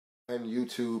And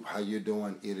YouTube, how you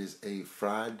doing? It is a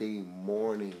Friday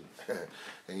morning.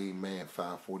 Amen.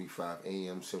 5:45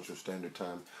 a.m. Central Standard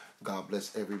Time. God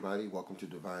bless everybody. Welcome to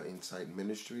Divine Insight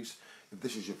Ministries. If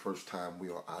this is your first time, we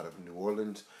are out of New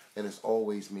Orleans. And as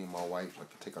always, me and my wife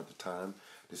like to take out the time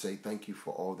to say thank you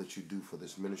for all that you do for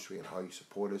this ministry and how you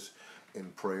support us in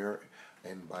prayer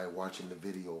and by watching the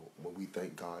video. Well, we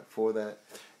thank God for that.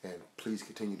 And please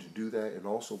continue to do that. And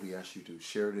also, we ask you to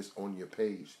share this on your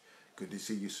page. Good to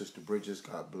see you, Sister Bridges.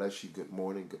 God bless you. Good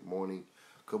morning. Good morning.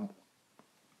 Good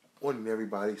morning,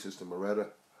 everybody. Sister Moretta.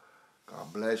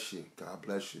 God bless you. God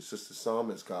bless you. Sister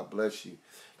Psalmist. God bless you.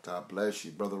 God bless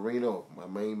you. Brother Reno, my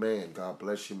main man. God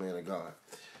bless you, man of God.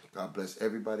 God bless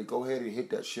everybody. Go ahead and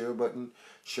hit that share button.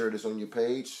 Share this on your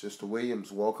page. Sister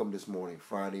Williams, welcome this morning,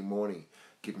 Friday morning.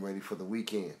 Getting ready for the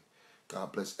weekend.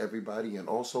 God bless everybody. And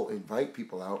also invite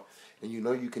people out. And you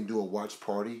know you can do a watch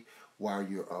party. While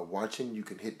you're watching, you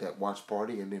can hit that watch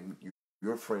party, and then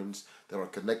your friends that are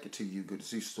connected to you. Good to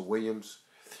see Sister Williams,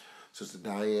 Sister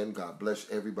Diane. God bless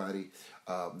everybody.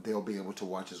 They'll be able to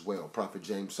watch as well. Prophet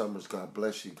James Summers. God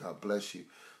bless you. God bless you.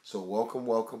 So welcome,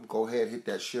 welcome. Go ahead, hit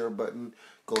that share button.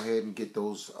 Go ahead and get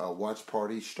those watch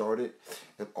parties started,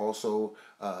 and also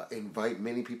invite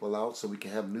many people out so we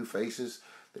can have new faces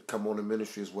that come on the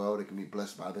ministry as well. They can be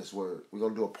blessed by this word. We're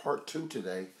going to do a part 2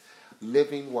 today.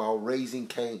 Living while raising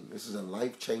Cain. This is a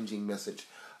life-changing message.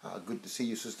 Good to see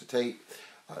you, Sister Tate.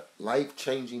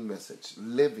 Life-changing message.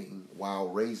 Living while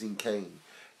raising Cain.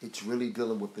 It's really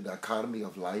dealing with the dichotomy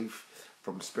of life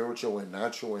from spiritual and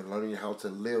natural, and learning how to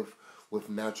live with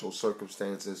natural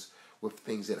circumstances, with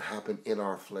things that happen in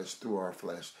our flesh, through our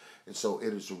flesh. And so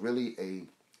it is really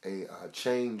a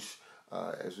change,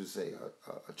 as we say,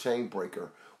 a chain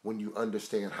breaker when you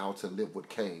understand how to live with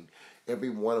Cain.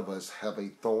 Every one of us have a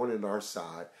thorn in our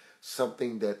side,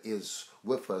 something that is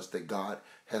with us that God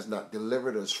has not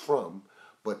delivered us from,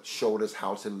 but showed us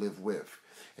how to live with.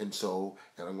 And so,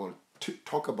 and I'm going to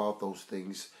talk about those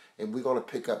things, and we're going to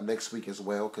pick up next week as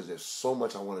well, because there's so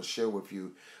much I want to share with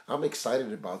you. I'm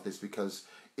excited about this because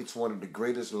it's one of the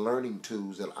greatest learning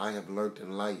tools that I have learned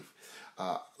in life.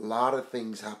 A lot of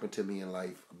things happen to me in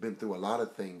life. I've been through a lot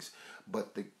of things,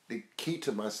 but the key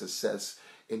to my success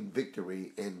in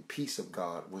victory and peace of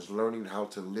God was learning how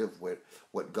to live with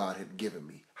what God had given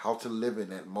me, how to live in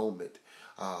that moment.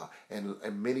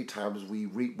 And many times we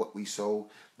reap what we sow.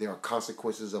 There are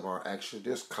consequences of our actions.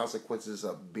 There's consequences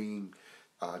of being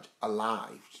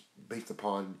alive based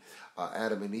upon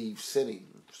Adam and Eve sinning.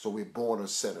 So we're born a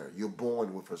sinner. You're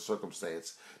born with a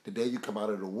circumstance. The day you come out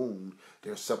of the womb,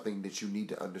 there's something that you need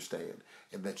to understand,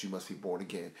 and that you must be born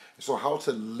again. And so how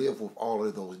to live with all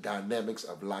of those dynamics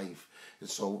of life. And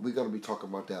so we're going to be talking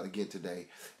about that again today.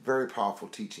 Very powerful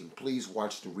teaching. Please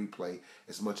watch the replay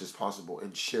as much as possible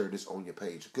and share this on your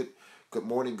page. Good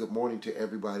morning to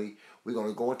everybody. We're going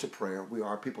to go into prayer. We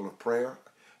are a people of prayer,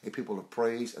 a people of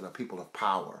praise, and a people of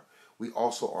power. We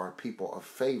also are a people of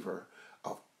favor,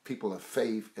 a people of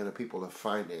faith, and a people of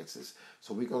finances.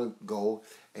 So we're going to go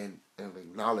and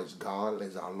acknowledge God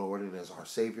as our Lord and as our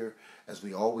Savior, as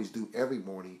we always do every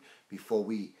morning. Before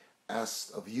we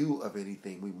ask of you of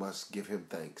anything, we must give Him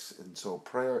thanks. And so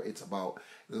prayer, it's about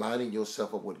lining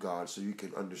yourself up with God so you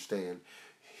can understand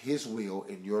His will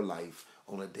in your life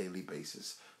on a daily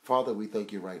basis. Father, we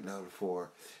thank you right now for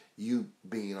you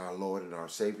being our Lord and our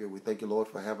Savior. We thank you, Lord,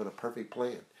 for having a perfect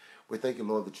plan. We thank you,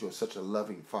 Lord, that you are such a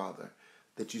loving Father,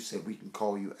 that you said we can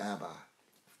call you Abba.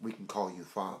 We can call you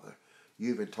Father.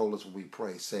 You even told us when we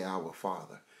pray, say our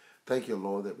Father. Thank you,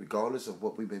 Lord, that regardless of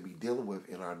what we may be dealing with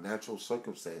in our natural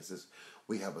circumstances,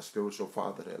 we have a spiritual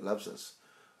Father that loves us.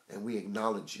 And we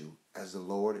acknowledge you as the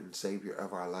Lord and Savior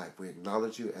of our life. We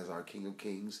acknowledge you as our King of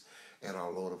Kings and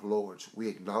our Lord of Lords. We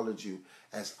acknowledge you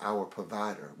as our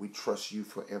provider. We trust you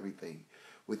for everything.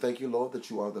 We thank you, Lord, that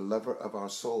you are the lover of our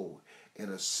soul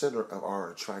and a center of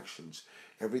our attractions.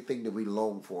 Everything that we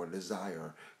long for and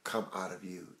desire come out of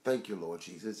you. Thank you, Lord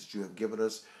Jesus, that you have given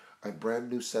us a brand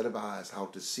new set of eyes how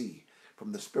to see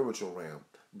from the spiritual realm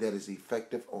that is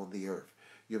effective on the earth.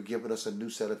 You have given us a new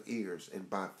set of ears, and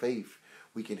by faith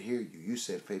we can hear you. You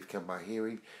said faith come by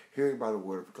hearing, hearing by the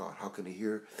word of God. How can he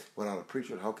hear without a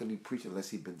preacher? And how can he preach unless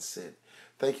he's been sent?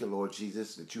 Thank you, Lord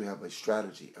Jesus, that you have a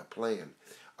strategy, a plan,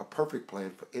 a perfect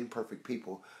plan for imperfect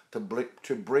people to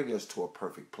bring us to a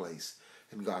perfect place.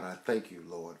 And God, I thank you,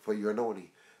 Lord, for your anointing.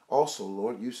 Also,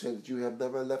 Lord, you said that you have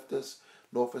never left us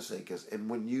nor forsake us. And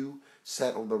when you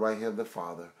sat on the right hand of the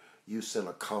Father, you sent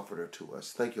a comforter to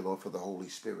us. Thank you, Lord, for the Holy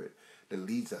Spirit that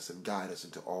leads us and guides us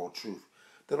into all truth,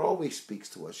 that always speaks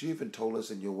to us. You even told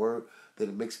us in your word that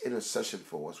it makes intercession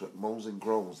for us with moans and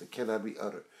groans that cannot be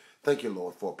uttered. Thank you,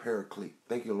 Lord, for a paraclete.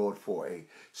 Thank you, Lord, for a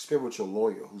spiritual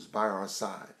lawyer who's by our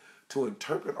side to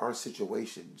interpret our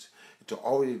situations and to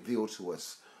already reveal to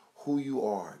us who you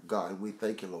are, God. And we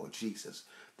thank you, Lord Jesus,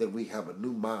 that we have a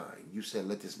new mind. You said,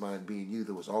 let this mind be in you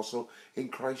that was also in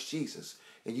Christ Jesus.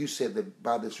 And you said that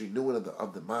by this renewing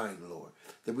of the mind, Lord,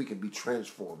 that we can be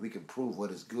transformed. We can prove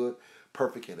what is good,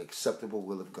 perfect, and acceptable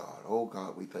will of God. Oh,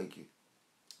 God, we thank you.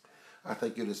 I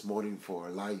thank you this morning for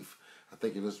life. I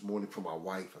thank you this morning for my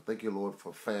wife. I thank you, Lord,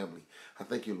 for family. I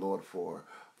thank you, Lord, for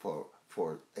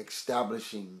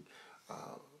establishing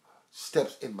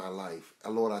steps in my life.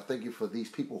 And Lord, I thank you for these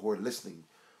people who are listening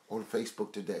on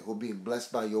Facebook today, who are being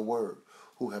blessed by your word,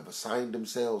 who have assigned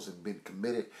themselves and been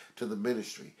committed to the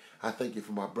ministry. I thank you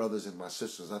for my brothers and my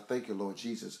sisters. I thank you, Lord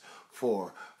Jesus,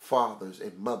 for fathers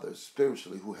and mothers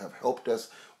spiritually who have helped us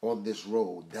on this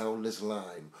road, down this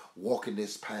line, walking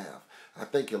this path. I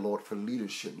thank you, Lord, for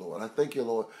leadership, Lord. I thank you,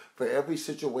 Lord, for every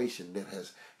situation that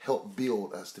has helped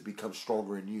build us to become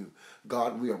stronger in you.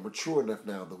 God, we are mature enough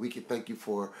now that we can thank you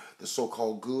for the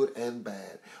so-called good and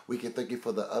bad. We can thank you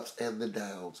for the ups and the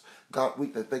downs. God, we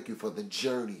can thank you for the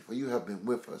journey, for you have been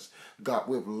with us. God,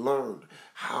 we've learned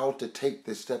how to take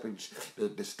the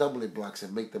stumbling blocks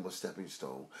and make them a stepping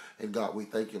stone. And God, we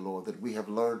thank you, Lord, that we have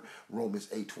learned Romans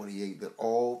 8:28, that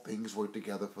all things work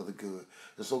together for the good.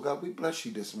 And so, God, we bless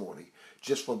you this morning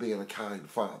just for being a kind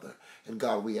Father. And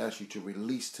God, we ask you to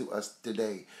release to us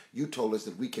today. You told us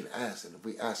that we can ask, and if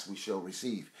we ask, we shall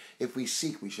receive. If we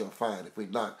seek, we shall find. If we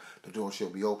knock, the door shall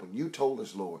be open. You told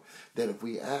us, Lord, that if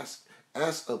we ask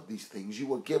of these things, you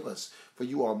will give us, for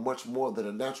you are much more than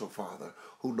a natural Father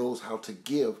who knows how to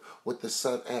give what the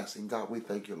Son asks. And God, we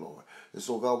thank you, Lord. And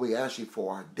so, God, we ask you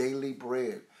for our daily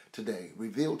bread today.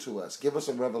 Reveal to us, give us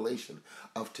a revelation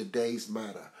of today's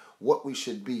matter, what we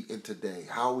should be in today,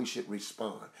 how we should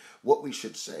respond, what we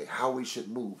should say, how we should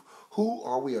move. Who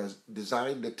are we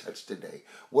designed to touch today?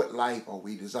 What life are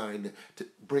we designed to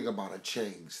bring about a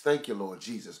change? Thank you, Lord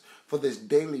Jesus, for this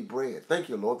daily bread. Thank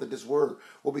you, Lord, that this word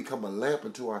will become a lamp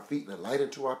unto our feet and a light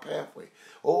unto our pathway.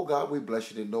 Oh, God, we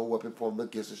bless you that no weapon formed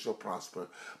against us shall prosper.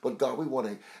 But, God, we want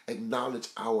to acknowledge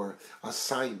our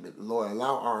assignment. Lord,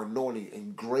 allow our anointing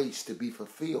and grace to be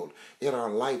fulfilled in our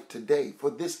life today for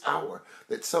this hour,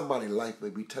 that somebody's life may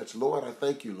be touched. Lord, I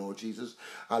thank you, Lord Jesus.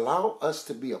 Allow us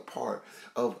to be a part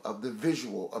of the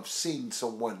visual of seeing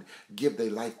someone give their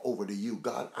life over to you.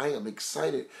 God, I am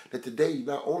excited that today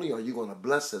not only are you going to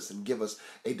bless us and give us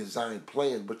a design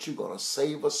plan, but you're going to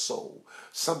save a soul.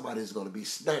 Somebody's going to be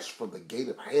snatched from the gate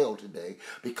of hell today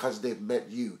because they've met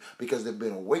you, because they've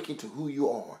been awakened to who you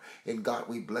are. And God,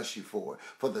 we bless you for it,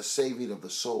 for the saving of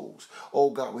the souls. Oh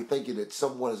God, we thank you that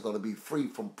someone is going to be free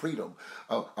from freedom.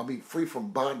 Free from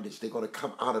bondage. They're going to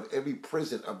come out of every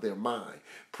prison of their mind,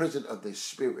 prison of their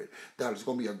spirit. That is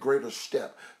going to be a greater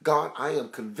step. God, I am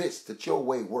convinced that your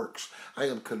way works. I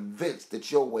am convinced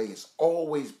that your way is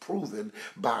always proven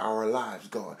by our lives,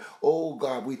 God. Oh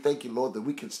God, we thank you, Lord, that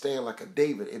we can stand like a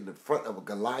David in the front of a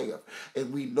Goliath,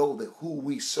 and we know that who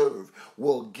we serve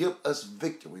will give us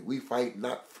victory. We fight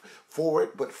not for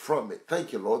it, but from it.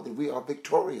 Thank you, Lord, that we are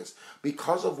victorious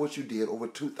because of what you did over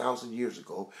 2,000 years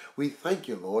ago. We thank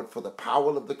you, Lord, for the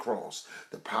power of the cross,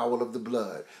 the power of the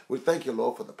blood. We thank you,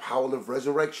 Lord, for the power of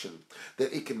resurrection,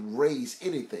 that it can raise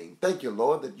anything. Thank you,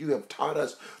 Lord, that you have taught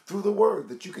us through the word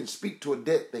that you can speak to a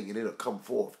dead thing and it'll come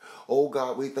forth. Oh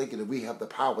God, we thank you that we have the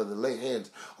power to lay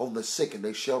hands on the sick and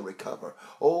they shall recover.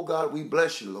 Oh God, we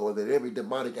bless you, Lord, that every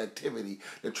demonic activity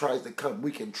that tries to come,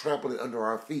 we can trample it under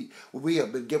our feet. We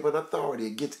have been given authority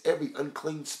against every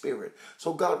unclean spirit.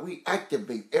 So God, we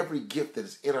activate every gift that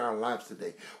is in our lives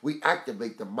today. We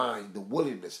activate the mind, the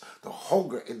willingness, the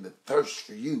hunger, and the thirst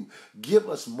for you. Give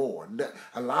us more.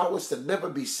 Allow us to never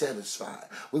be satisfied.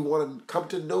 We want to come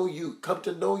to know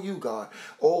you, God.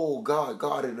 Oh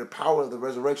God, in the power of the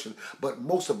resurrection, but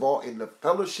most of all in the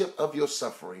fellowship of your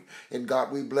suffering. And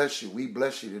God, we bless you. We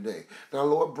bless you today. Now,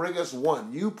 Lord, bring us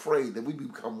one. You pray that we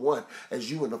become one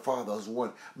as you and the Father is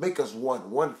one. Make us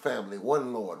one family,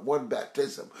 one Lord, one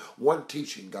baptism, one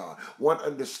teaching, God, one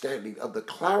understanding of the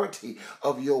clarity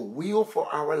of your will for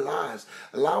our lives.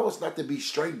 Allow us not to be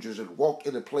strangers and walk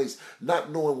in a place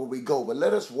not knowing where we go, but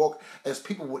let us walk as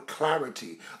people with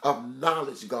clarity of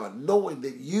knowledge, God, knowing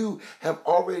that you have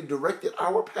already directed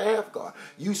our path, God.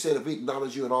 You said if we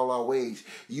acknowledge you in all our ways,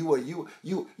 you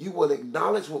will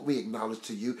acknowledge what we acknowledge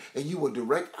to you, and you will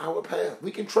direct our path.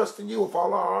 We can trust in you with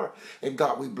all our heart. And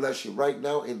God, we bless you right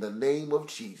now in the name of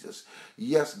Jesus. Jesus.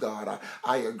 Yes, God,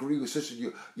 I agree with Sister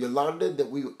Yolanda that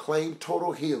we would claim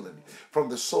total healing from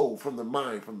the soul, from the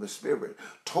mind, from the spirit,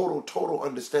 total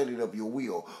understanding of your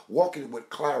will, walking with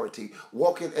clarity,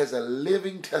 walking as a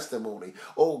living testimony.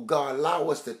 Oh God, allow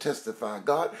us to testify.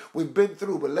 God, we've been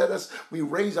through, but we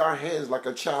raise our hands like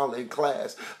a child in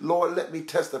class. Lord, let me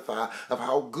testify of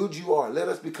how good you are. Let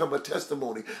us become a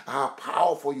testimony of how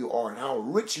powerful you are and how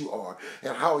rich you are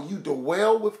and how you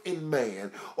dwell within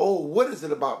man. Oh, what is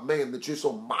it about man that you're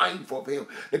so mindful of him,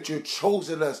 that you've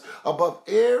chosen us above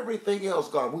everything else,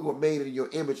 God? We were made in your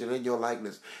image and in your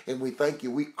likeness, and we thank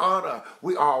you. We honor,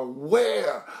 we are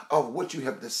aware of what you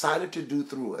have decided to do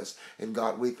through us. And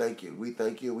God, we thank you. We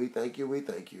thank you. We thank you. We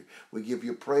thank you. We give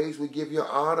you praise. We give you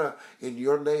honor in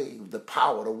your name. The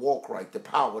power to walk right, the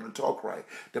power to talk right,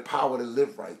 the power to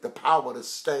live right, the power to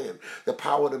stand, the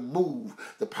power to move,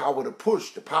 the power to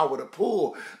push, the power to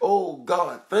pull. Oh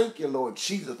God, thank you, Lord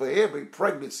Jesus, for every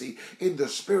pregnancy in the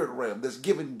spirit realm that's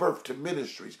giving birth to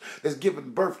ministries, that's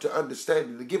giving birth to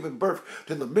understanding, that's giving birth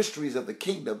to the mysteries of the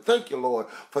kingdom. Thank you, Lord,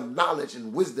 for knowledge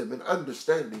and wisdom and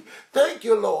understanding. Thank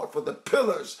you, Lord, for the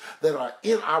pillars that are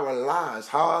in our lives.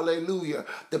 Hallelujah.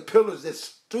 The pillars that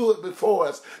stood before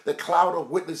us, the cloud of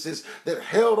witnesses that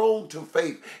held on to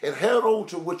faith and held on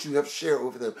to what you have shared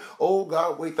with them. Oh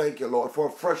God, we thank you, Lord, for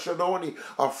a fresh anointing,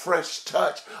 a fresh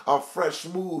touch, a fresh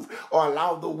move, or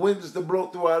allow the winds to blow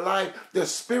through our life. The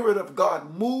Spirit of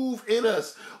God move in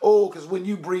us. Oh, because when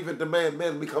you breathe into man,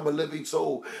 man become a living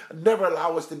soul. Never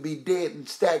allow us to be dead and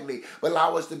stagnate, but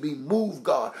allow us to be moved,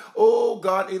 God. Oh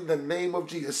God, in the name of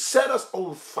Jesus, set us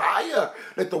on fire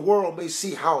that the world may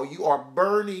see how you are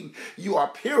burning, you are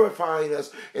purifying us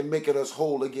and making us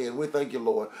whole again. We thank you,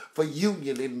 Lord, for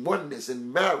union and oneness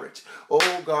and marriage.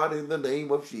 Oh God, in the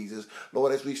name of Jesus,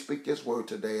 Lord, as we speak this word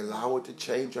today, allow it to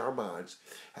change our minds.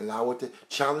 Allow it to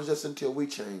challenge us until we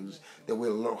change, that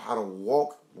we'll learn how to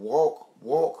walk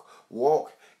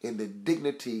in the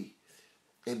dignity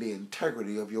and the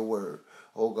integrity of your word.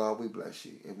 Oh God, we bless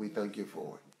you and we thank you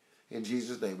for it. In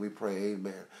Jesus' name we pray,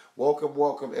 amen.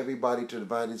 Welcome everybody to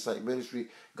Divine Insight Ministry.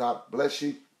 God bless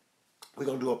you. We're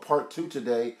going to do a part 2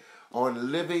 today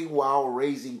on living while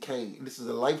raising Cain. This is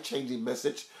a life-changing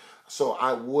message. So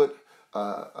I would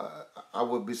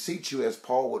beseech you, as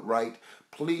Paul would write,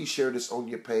 please share this on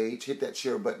your page. Hit that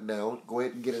share button now. Go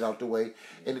ahead and get it out the way.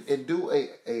 And do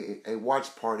a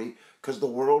watch party, because the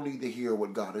world need to hear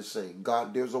what God is saying.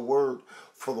 God, there's a word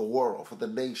for the world, for the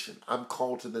nation. I'm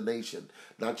called to the nation,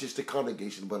 not just the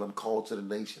congregation, but I'm called to the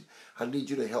nation. I need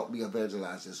you to help me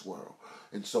evangelize this world.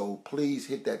 And so please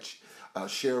hit that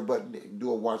share button and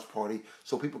do a watch party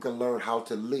so people can learn how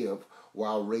to live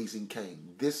while raising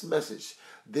Cain. This message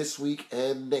this week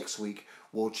and next week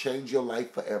will change your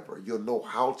life forever. You'll know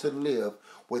how to live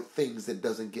with things that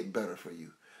doesn't get better for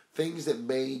you. Things that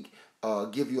may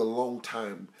give you a long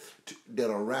time that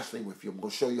are wrestling with you. I'm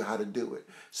going to show you how to do it.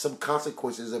 Some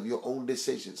consequences of your own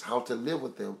decisions, how to live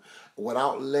with them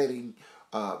without letting,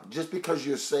 just because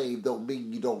you're saved don't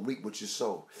mean you don't reap what you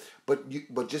sow.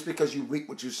 But just because you reap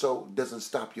what you sow doesn't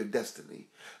stop your destiny.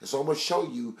 And so I'm going to show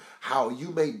you how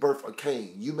you may birth a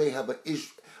Cain. You may have an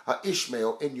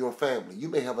Ishmael in your family. You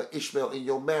may have an Ishmael in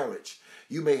your marriage.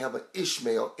 You may have an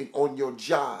Ishmael on your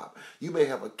job. You may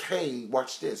have a Cain,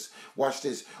 watch this,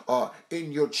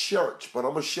 in your church. But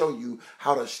I'm going to show you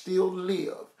how to still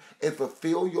live and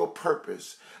fulfill your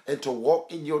purpose and to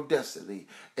walk in your destiny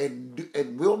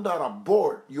and will not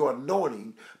abort your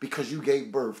anointing because you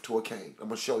gave birth to a Cain. I'm going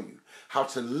to show you how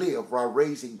to live while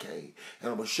raising Cain. And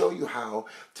I'm going to show you how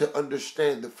to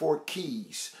understand the 4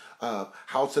 keys of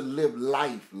how to live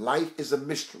life. Life is a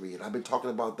mystery, and I've been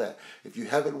talking about that. If you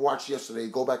haven't watched yesterday,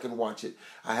 go back and watch it.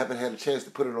 I haven't had a chance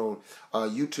to put it on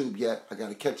YouTube yet. I got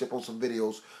to catch up on some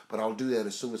videos, but I'll do that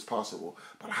as soon as possible.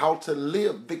 But how to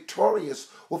live victorious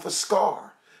with a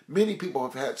scar. Many people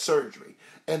have had surgery,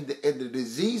 and the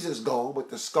disease is gone,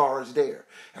 but the scar is there.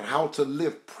 And how to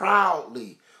live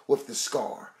proudly with the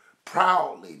scar.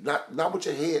 Proudly, not with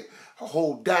your head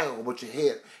hold down, but your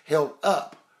head held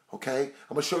up. Okay,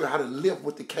 I'm going to show you how to live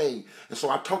with the Cain. And so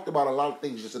I talked about a lot of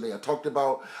things yesterday. I talked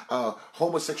about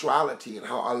homosexuality and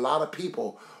how a lot of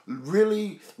people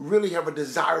really have a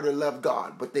desire to love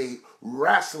God, but they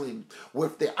wrestling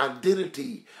with the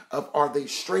identity of, are they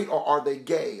straight or are they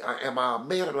gay? Am I a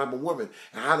man or am I a woman?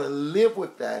 And how to live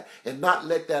with that and not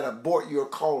let that abort your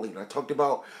calling. I talked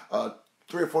about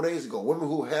 3 or 4 days ago, women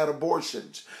who had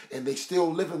abortions and they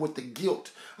still living with the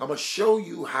guilt. I'm going to show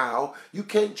you how you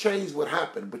can't change what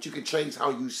happened, but you can change how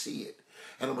you see it.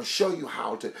 And I'm going to show you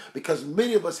how to, because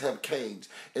many of us have Cains.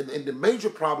 And the major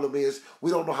problem is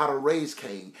we don't know how to raise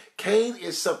Cain. Cain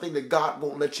is something that God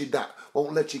won't let you die,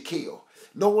 won't let you kill.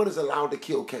 No one is allowed to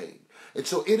kill Cain. And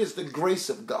so it is the grace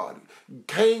of God.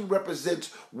 Cain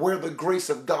represents where the grace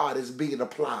of God is being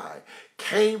applied.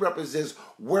 Cain represents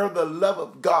where the love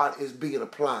of God is being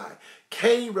applied.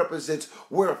 Cain represents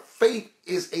where faith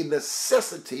is a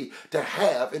necessity to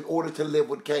have in order to live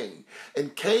with Cain.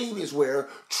 And Cain is where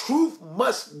truth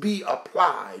must be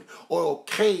applied, or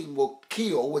Cain will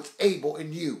kill what's able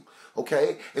in you.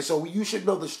 Okay, and so you should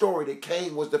know the story that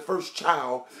Cain was the first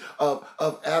child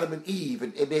of Adam and Eve,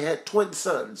 and they had twin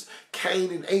sons, Cain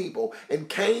and Abel, and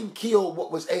Cain killed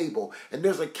what was able. And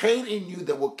there's a Cain in you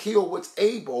that will kill what's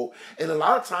able, and a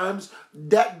lot of times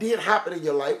that did happen in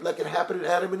your life, like it happened in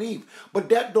Adam and Eve, but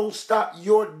that don't stop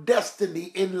your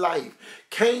destiny in life.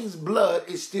 Cain's blood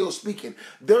is still speaking.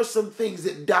 There's some things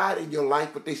that died in your life,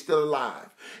 but they're still alive.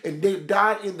 And they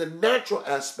died in the natural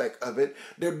aspect of it.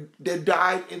 They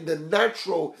died in the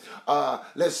natural,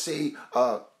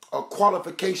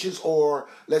 qualifications, or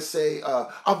let's say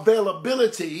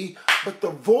availability, but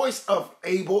the voice of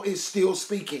Abel is still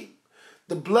speaking.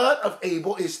 The blood of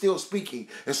Abel is still speaking.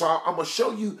 And so I'm going to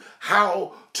show you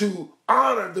how to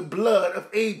honor the blood of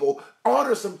Abel,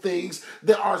 honor some things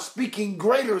that are speaking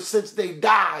greater since they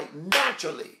died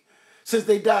naturally.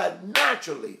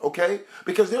 Okay?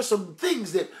 Because there's some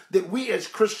things that we as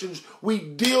Christians, we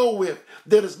deal with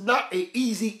that is not an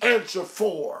easy answer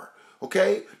for.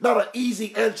 Okay? Not an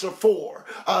easy answer for.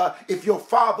 If your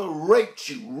father raped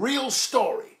you, real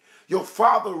story. Your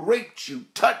father raped you,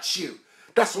 touched you.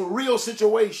 That's a real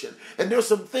situation. And there's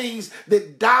some things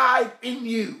that died in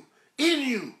you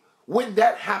when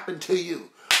that happened to you.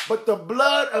 But the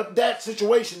blood of that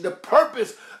situation, the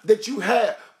purpose that you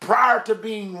had prior to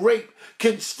being raped,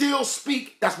 can still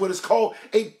speak. That's what it's called,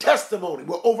 a testimony.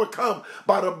 We're overcome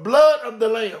by the blood of the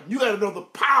Lamb. You got to know the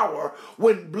power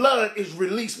when blood is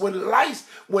released, when life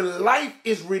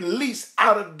is released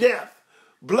out of death.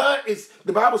 Blood is,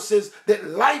 the Bible says that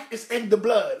life is in the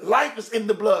blood. Life is in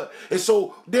the blood. And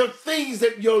so there are things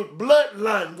that your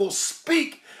bloodline will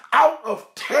speak out of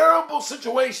terrible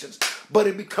situations, but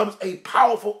it becomes a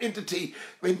powerful entity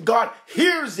when God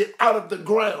hears it out of the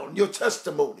ground, your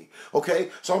testimony. Okay?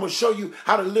 So I'm going to show you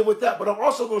how to live with that, but I'm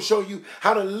also going to show you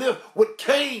how to live with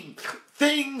Cain.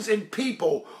 Things and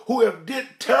people who have did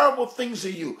terrible things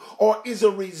to you, or is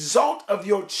a result of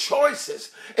your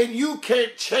choices, and you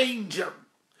can't change them.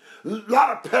 A lot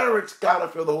of parents, God, I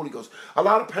feel the Holy Ghost. A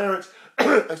lot of parents,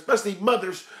 especially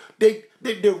mothers,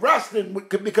 they're wrestling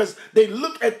because they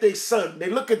look at their son, they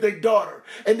look at their daughter,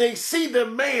 and they see the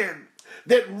man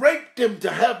that raped them to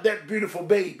have that beautiful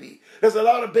baby. There's a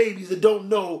lot of babies that don't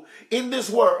know in this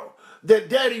world that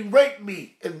daddy raped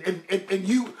me, and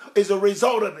you is a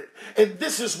result of it. And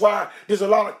this is why there's a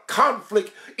lot of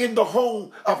conflict in the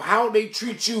home of how they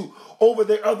treat you over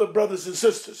their other brothers and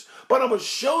sisters. But I'm going to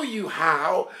show you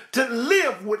how to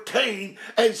live with Cain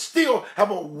and still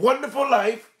have a wonderful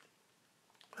life.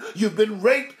 You've been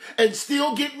raped and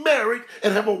still get married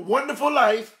and have a wonderful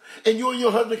life. And you and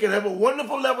your husband can have a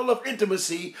wonderful level of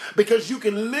intimacy because you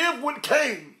can live with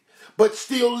Cain but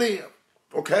still live.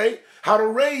 Okay? How to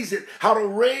raise it,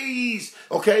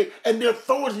 okay? And there are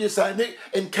thorns in your side.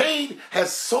 And Cain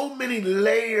has so many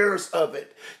layers of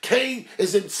it. Cain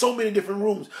is in so many different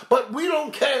rooms. But we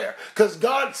don't care, because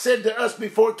God said to us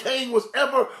before Cain was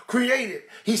ever created,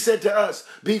 he said to us,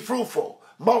 be fruitful,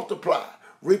 multiply,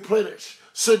 replenish,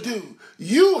 subdue.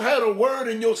 You had a word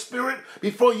in your spirit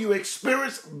before you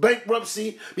experienced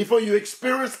bankruptcy, before you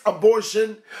experienced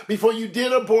abortion, before you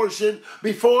did abortion,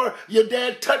 before your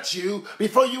dad touched you,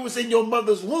 before you was in your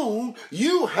mother's womb.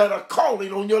 You had a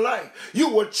calling on your life.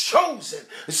 You were chosen.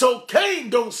 So Cain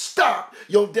don't stop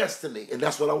your destiny. And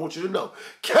that's what I want you to know.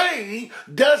 Cain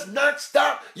does not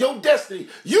stop your destiny.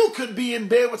 You could be in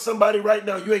bed with somebody right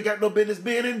now you ain't got no business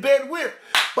being in bed with.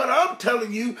 But I'm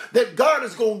telling you that God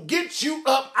is going to get you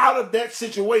up out of that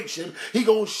situation. He's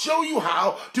going to show you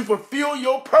how to fulfill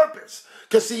your purpose.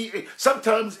 Because see,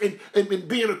 sometimes in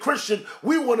being a Christian,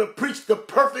 we want to preach the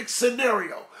perfect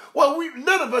scenario. Well,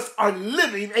 none of us are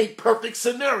living a perfect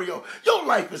scenario. Your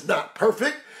life is not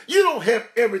perfect. You don't have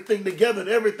everything together and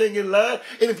everything in line.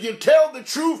 And if you tell the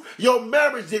truth, your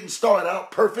marriage didn't start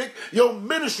out perfect. Your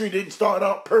ministry didn't start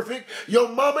out perfect. Your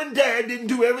mom and dad didn't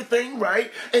do everything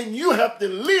right. And you have to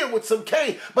live with some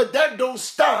Cain. But that don't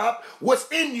stop what's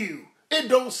in you. It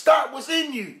don't stop what's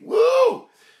in you. Woo!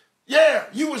 Yeah,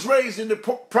 you was raised in the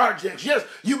projects. Yes,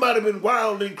 you might have been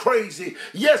wild and crazy.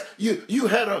 Yes, you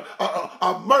had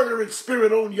a murdering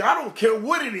spirit on you. I don't care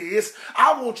what it is.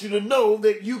 I want you to know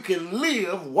that you can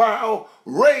live while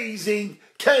raising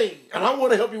Cain. And I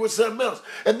want to help you with something else.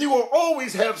 And you will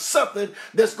always have something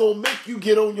that's going to make you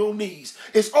get on your knees.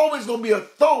 It's always going to be a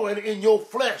thorn in your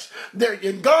flesh.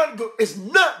 And God is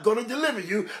not going to deliver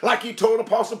you like he told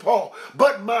Apostle Paul.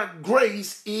 But my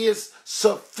grace is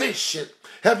sufficient.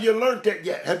 Have you learned that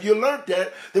yet? Have you learned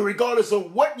that regardless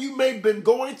of what you may have been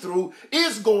going through,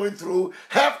 is going through,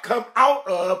 have come out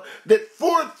of, that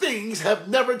 4 things have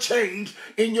never changed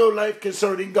in your life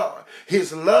concerning God?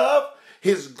 His love,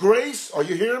 his grace, are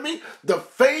you hearing me? The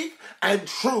faith and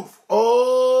truth.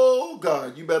 Oh,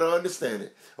 God, you better understand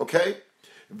it, okay?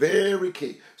 Very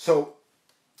key. So,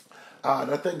 and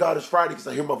I thank God it's Friday because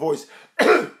I hear my voice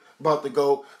about to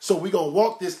go. So we're going to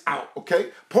walk this out, okay?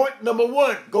 Point number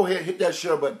 1. Go ahead, hit that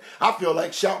share button. I feel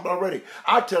like shouting already.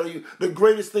 I tell you, the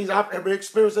greatest things I've ever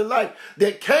experienced in life,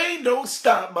 that Cain don't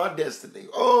stop my destiny.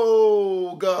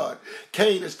 Oh, God.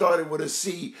 Cain is started with a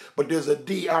C, but there's a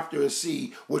D after a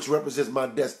C, which represents my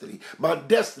destiny. My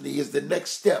destiny is the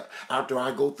next step after I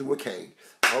go through a Cain.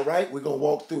 All right, we're going to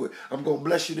walk through it. I'm going to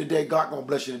bless you today. God going to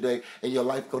bless you today, and your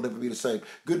life going to never be the same.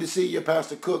 Good to see you,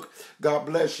 Pastor Cook. God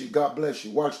bless you. God bless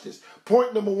you. Watch this.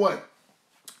 Point number 1.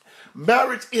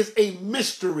 Marriage is a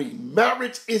mystery.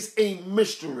 Marriage is a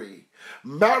mystery.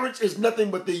 Marriage is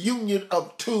nothing but the union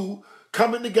of 2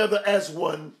 coming together as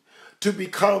one to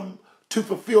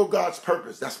fulfill God's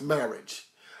purpose. That's marriage.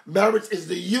 Marriage is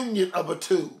the union of a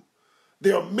 2.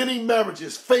 There are many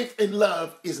marriages. Faith and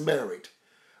love is married.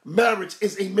 Marriage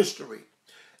is a mystery.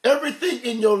 Everything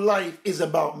in your life is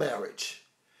about marriage.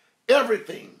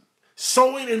 Everything.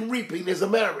 Sowing and reaping is a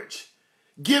marriage.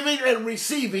 Giving and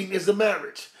receiving is a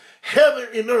marriage. Heaven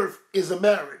and earth is a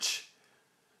marriage.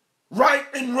 Right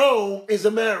and wrong is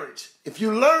a marriage. If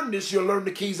you learn this, you'll learn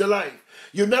the keys of life.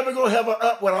 You're never going to have an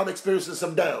up without experiencing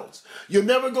some downs. You're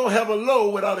never going to have a low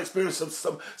without experiencing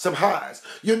some highs.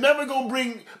 You're never going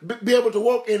to be able to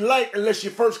walk in light unless you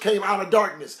first came out of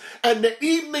darkness. And the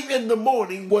evening and the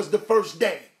morning was the first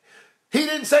day. He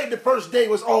didn't say the first day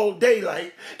was all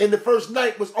daylight and the first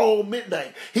night was all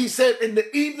midnight. He said in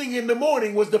the evening and the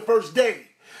morning was the first day.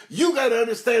 You got to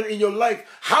understand in your life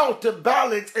how to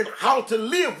balance and how to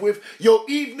live with your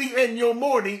evening and your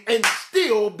morning and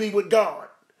still be with God.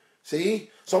 See?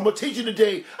 So I'm going to teach you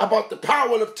today about the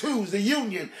power of 2s, the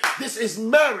union. This is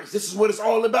marriage. This is what it's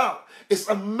all about. It's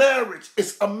a marriage.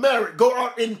 It's a marriage. Go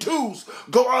out in 2s.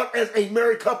 Go out as a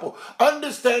married couple.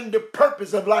 Understand the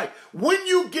purpose of life. When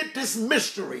you get this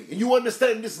mystery, and you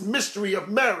understand this mystery of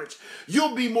marriage,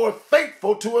 you'll be more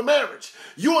faithful to a marriage.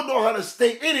 You'll know how to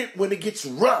stay in it when it gets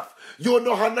rough. You'll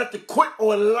know how not to quit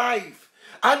on life.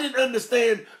 I didn't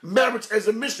understand marriage as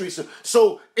a mystery.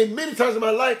 So in many times in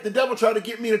my life, the devil tried to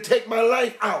get me to take my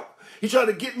life out. He tried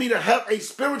to get me to have a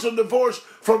spiritual divorce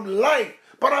from life.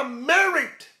 But I'm married.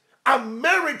 I'm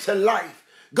married to life.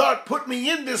 God put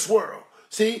me in this world.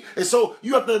 See? And so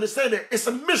you have to understand that it's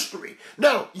a mystery.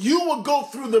 Now, you will go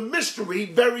through the mystery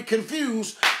very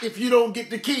confused if you don't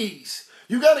get the keys.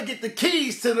 You got to get the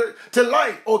keys to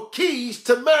life or keys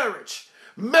to marriage.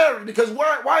 Marriage, because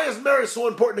why is marriage so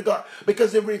important to God?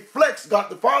 Because it reflects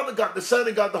God the Father, God the Son,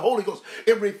 and God the Holy Ghost.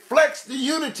 It reflects the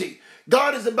unity.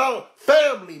 God is about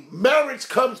family. Marriage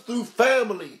comes through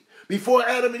family. Before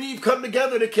Adam and Eve come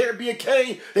together, there can't be a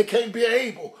Cain, there can't be an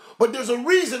Abel. But there's a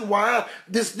reason why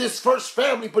this first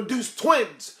family produced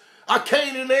twins. A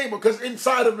Cain and Abel, because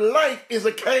inside of life is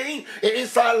a Cain, and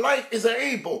inside life is an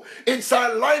Abel.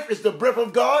 Inside life is the breath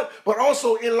of God, but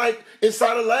also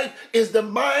inside of life is the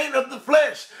mind of the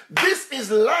flesh. This is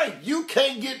life. You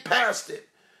can't get past it.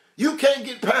 You can't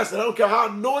get past it. I don't care how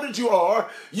anointed you are,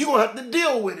 you're going to have to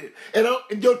deal with it.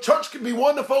 And your church can be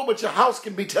wonderful, but your house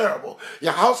can be terrible.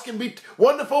 Your house can be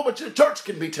wonderful, but your church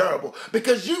can be terrible.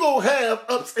 Because you're going to have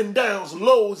ups and downs,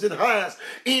 lows and highs,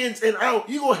 ins and out.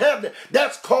 You're going to have that.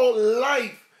 That's called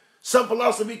life. Some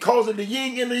philosophy calls it the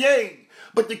yin and the yang.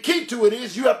 But the key to it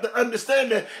is you have to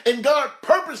understand that. And God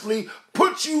purposely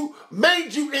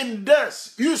made you in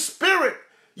dust. You're spirit.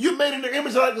 You made in the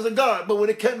image and likeness of God, but when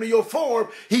it came to your form,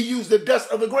 he used the dust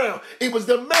of the ground. It was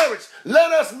the marriage.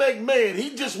 Let us make man.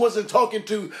 He just wasn't talking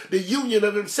to the union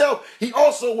of himself. He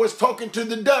also was talking to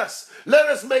the dust. Let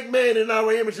us make man in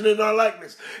our image and in our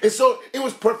likeness. And so it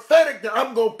was prophetic that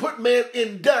I'm going to put man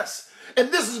in dust. And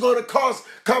this is going to cause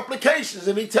complications.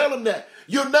 And he tell him that.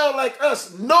 You're now like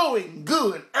us, knowing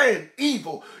good and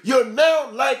evil. You're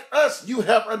now like us. You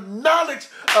have a knowledge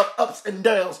of ups and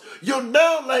downs. You're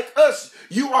now like us.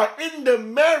 You are in the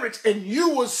marriage and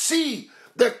you will see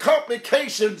the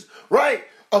complications, right,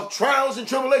 of trials and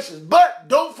tribulations. But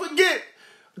don't forget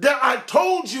that I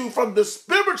told you from the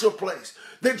spiritual place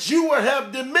that you will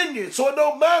have dominion. So it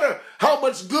don't matter how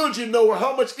much good you know or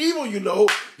how much evil you know,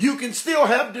 you can still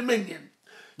have dominion.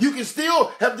 You can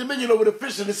still have dominion over the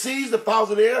fish in the seas, the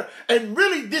fowls of the air. And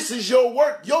really, this is your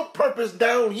work. Your purpose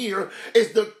down here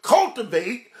is to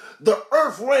cultivate the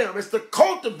earth realm. It's to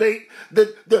cultivate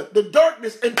the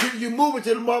darkness until you move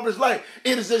into the marvelous light.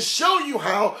 It is to show you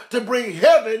how to bring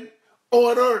heaven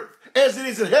on earth. As it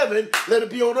is in heaven, let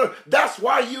it be on earth. That's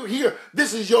why you're here.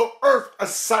 This is your earth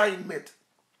assignment.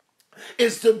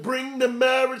 Is to bring the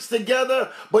marriage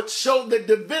together, but show that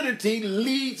divinity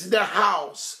leads the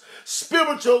house.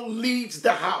 Spiritual leads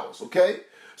the house, okay?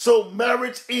 So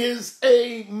marriage is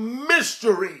a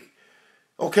mystery,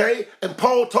 okay? And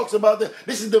Paul talks about that.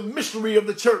 This is the mystery of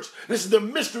the church. This is the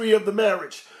mystery of the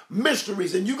marriage.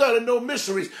 Mysteries, and you got to know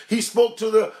mysteries. He spoke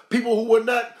to the people who were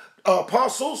not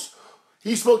apostles.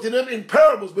 He spoke to them in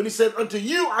parables, but he said, unto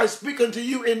you, I speak unto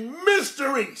you in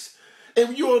mysteries.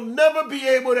 And you will never be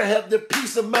able to have the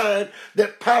peace of mind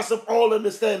that passeth all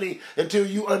understanding until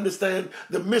you understand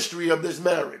the mystery of this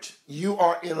marriage. You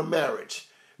are in a marriage.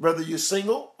 Whether you're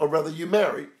single or whether you're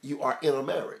married, you are in a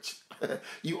marriage.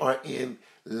 You are in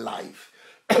life.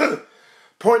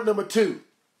 Point number 2.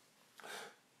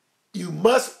 You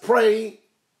must pray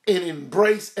and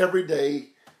embrace every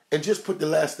day. And just put the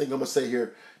last thing I'm going to say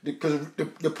here, because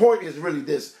the point is really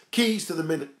this: keys to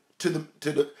the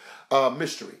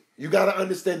mystery. You got to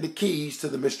understand the keys to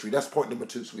the mystery. That's point number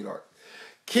 2, sweetheart.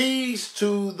 Keys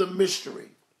to the mystery.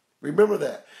 Remember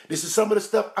that. This is some of the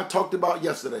stuff I talked about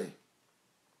yesterday.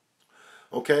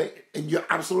 Okay? And you're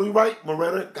absolutely right,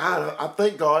 Morena. God, I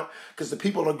thank God, because the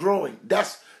people are growing.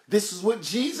 This is what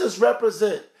Jesus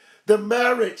represents. The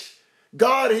marriage.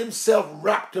 God himself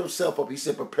wrapped himself up. He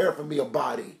said, prepare for me a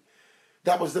body.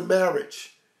 That was the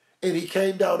marriage. And he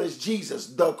came down as Jesus,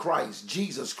 the Christ.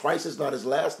 Jesus, Christ is not his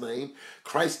last name.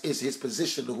 Christ is his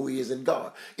position to who he is in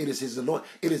God. It is his anointing.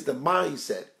 It is the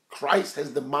mindset. Christ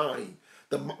has the mind.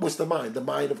 What's the mind? The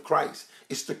mind of Christ.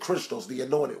 It's the crystals, the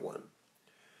anointed one.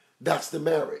 That's the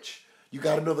marriage. You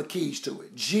got to know the keys to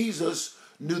it. Jesus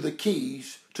knew the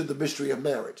keys to the mystery of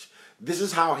marriage. This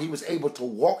is how he was able to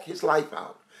walk his life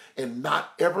out and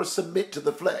not ever submit to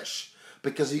the flesh,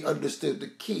 because he understood the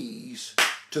keys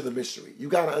to the mystery. You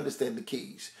got to understand the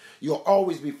keys. You'll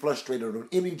always be frustrated on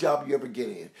any job you ever get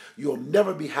in. You'll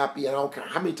never be happy. And I don't care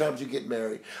how many times you get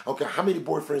married. I don't care how many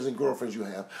boyfriends and girlfriends you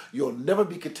have. You'll never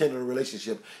be content in a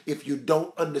relationship if you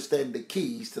don't understand the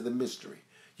keys to the mystery.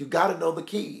 You got to know the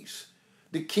keys.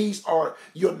 The keys are,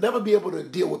 you'll never be able to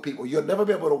deal with people. You'll never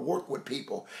be able to work with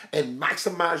people and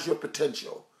maximize your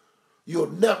potential.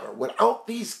 You'll never. Without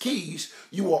these keys,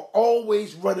 you will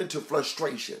always run into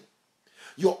frustration.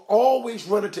 You'll always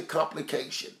run into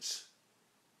complications.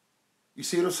 You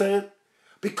see what I'm saying?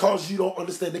 Because you don't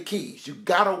understand the keys. You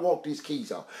got to walk these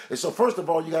keys out. And so first of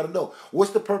all, you got to know,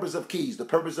 what's the purpose of keys? The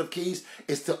purpose of keys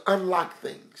is to unlock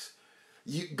things.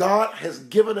 God has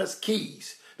given us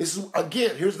keys. This is,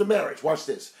 again, here's the marriage. Watch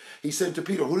this. He said to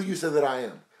Peter, who do you say that I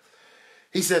am?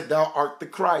 He said, thou art the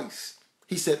Christ.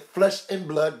 He said, flesh and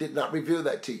blood did not reveal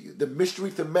that to you. The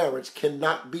mystery to marriage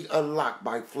cannot be unlocked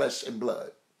by flesh and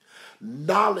blood.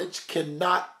 Knowledge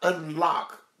cannot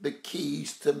unlock the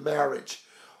keys to marriage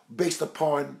based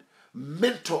upon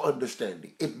mental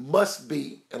understanding. It must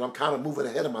be, and I'm kind of moving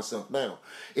ahead of myself now,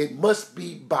 it must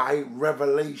be by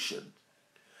revelation.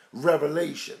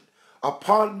 Revelation.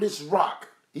 Upon this rock,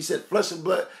 he said, flesh and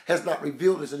blood has not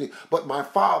revealed this, but my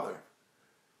Father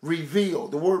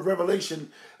revealed. The word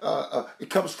revelation, it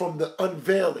comes from the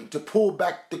unveiling, to pull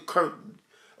back the curtain.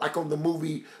 Like on the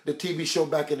movie, the TV show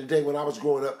back in the day when I was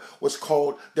growing up was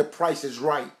called The Price is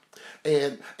Right.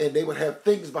 And they would have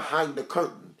things behind the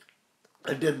curtain.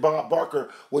 And then Bob Barker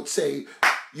would say,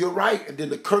 you're right. And then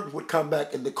the curtain would come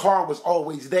back and the car was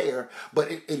always there.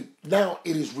 But now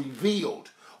it is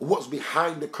revealed what's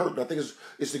behind the curtain. I think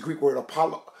it's the Greek word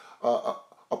Apollo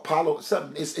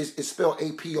something. It's spelled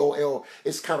APOL.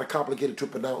 It's kind of complicated to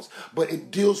pronounce. But it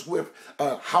deals with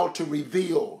how to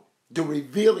reveal, the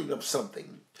revealing of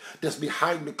something that's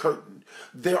behind the curtain.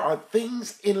 There are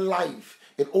things in life.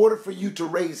 In order for you to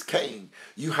raise Cain,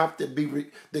 you have to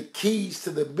be, the keys to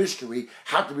the mystery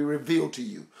have to be revealed to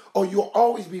you. Or you'll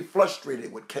always be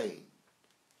frustrated with Cain.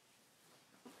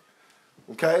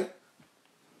 Okay?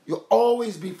 You'll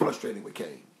always be frustrated with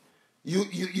Cain.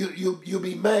 You'll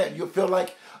be mad. You'll feel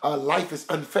like life is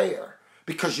unfair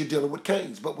because you're dealing with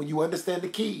Cains. But when you understand the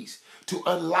keys to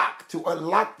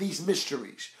unlock these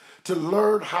mysteries, to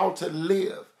learn how to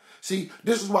live. See,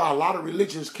 this is why a lot of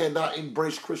religions cannot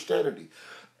embrace Christianity.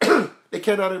 They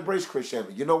cannot embrace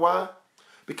Christianity. You know why?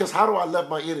 Because how do I love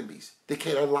my enemies? They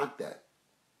can't unlock that.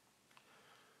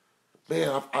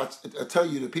 Man, I tell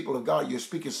you, the people of God, you're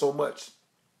speaking so much.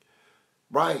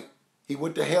 Right. He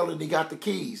went to hell and he got the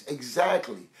keys.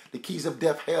 Exactly. The keys of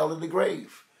death, hell, and the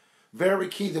grave. Very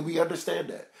key that we understand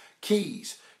that.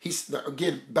 Keys. He's,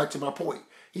 again, back to my point.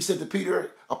 He said to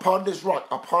Peter, upon this rock,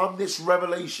 upon this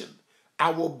revelation, I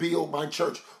will build my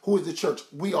church. Who is the church?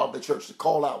 We are the church, the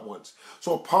call out ones.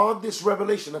 So upon this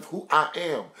revelation of who I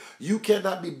am, you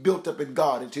cannot be built up in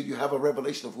God until you have a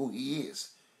revelation of who he is.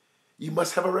 You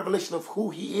must have a revelation of who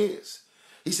he is.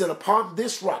 He said, upon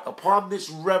this rock, upon this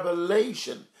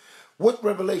revelation. What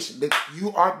revelation? That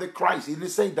you are the Christ. He didn't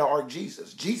say thou art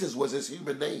Jesus. Jesus was his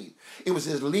human name. It was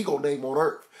his legal name on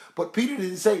earth. But Peter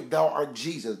didn't say thou art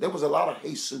Jesus. There was a lot of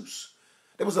Jesus.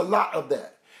 There was a lot of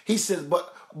that. He says,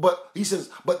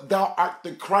 but thou art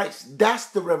the Christ. That's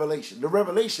the revelation. The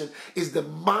revelation is the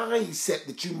mindset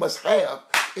that you must have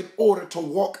in order to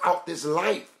walk out this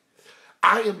life.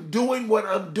 I am doing what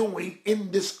I'm doing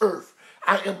in this earth.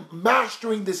 I am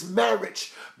mastering this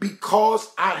marriage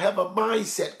because I have a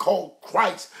mindset called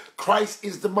Christ. Christ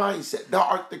is the mindset. Thou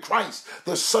art the Christ,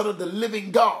 the Son of the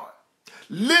living God,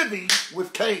 living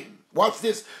with Cain. Watch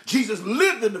this. Jesus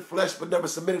lived in the flesh but never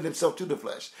submitted himself to the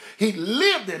flesh. He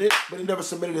lived in it, but he never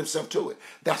submitted himself to it.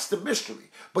 That's the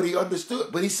mystery. But he understood.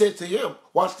 But he said to him,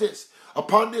 watch this.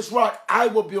 Upon this rock, I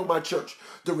will build my church.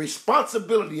 The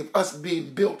responsibility of us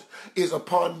being built is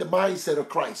upon the mindset of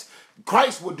Christ.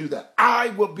 Christ will do that. I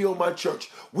will build my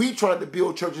church. We trying to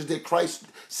build churches that Christ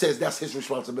says that's his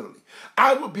responsibility.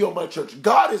 I will build my church.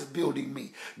 God is building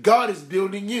me. God is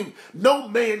building you. No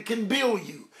man can build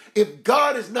you. If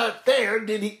God is not there,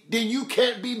 then you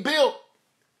can't be built.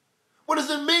 What does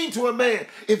it mean to a man?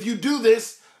 If you do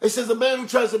this, it says a man who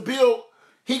tries to build,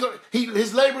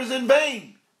 his labor is in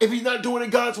vain if he's not doing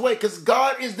it God's way, because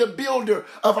God is the builder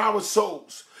of our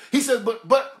souls. He says,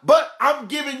 but I'm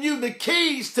giving you the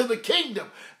keys to the kingdom,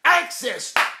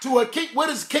 access to a king. What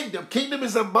is kingdom? Kingdom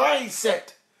is a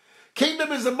mindset.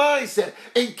 Kingdom is a mindset,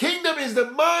 and kingdom is the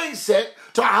mindset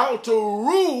to how to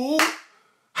rule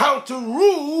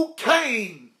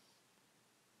Cain.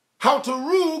 How to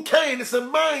rule Cain. It's a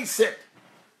mindset.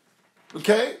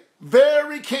 Okay?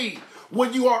 Very key.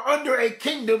 When you are under a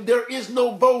kingdom, there is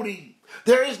no voting.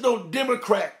 There is no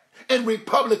Democrat and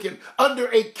Republican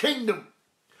under a kingdom.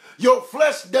 Your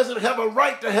flesh doesn't have a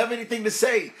right to have anything to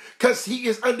say because he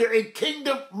is under a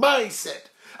kingdom mindset.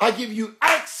 I give you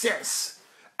access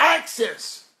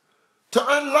to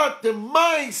unlock the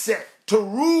mindset to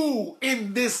rule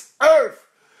in this earth.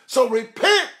 So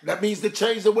repent, that means to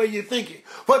change the way you're thinking.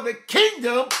 For the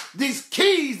kingdom, these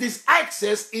keys, this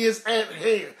access is at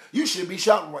hand. You should be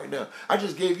shouting right now. I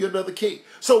just gave you another key.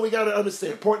 So we got to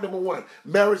understand. Point number one,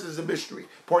 marriage is a mystery.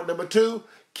 Point number two,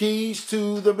 keys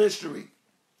to the mystery.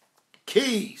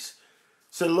 Keys.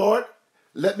 So Lord,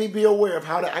 let me be aware of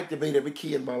how to activate every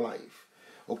key in my life.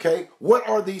 Okay? What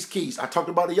are these keys? I talked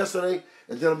about it yesterday,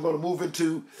 and then I'm going to move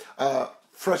into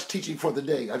fresh teaching for the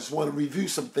day. I just want to review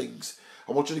some things.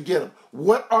 I want you to get them.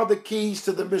 What are the keys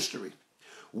to the mystery?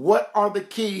 What are the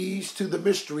keys to the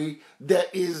mystery that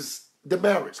is the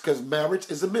marriage? Because marriage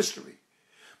is a mystery.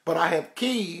 But I have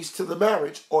keys to the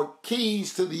marriage, or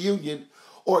keys to the union,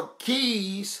 or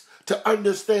keys to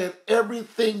understand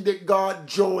everything that God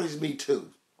joins me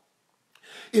to.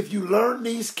 If you learn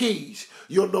these keys,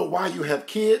 you'll know why you have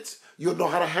kids. You'll know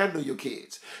how to handle your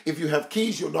kids. If you have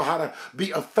keys, you'll know how to be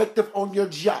effective on your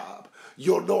job.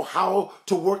 You'll know how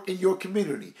to work in your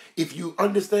community. If you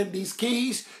understand these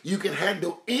keys, you can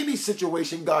handle any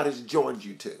situation God has joined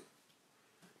you to.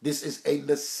 This is a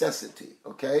necessity,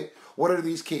 okay? What are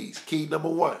these keys? Key number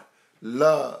one,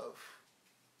 love.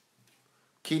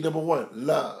 Key number one,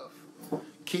 love.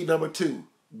 Key number two,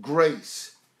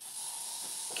 grace.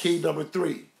 Key number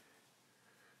three,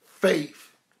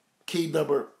 faith. Key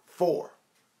number four,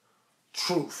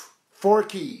 truth. 4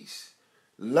 keys.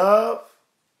 Love,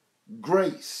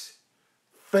 grace,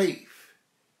 faith,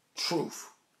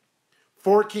 truth.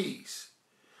 4 keys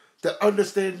to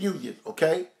understand union,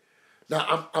 okay?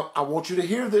 Now, I want you to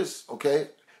hear this, okay?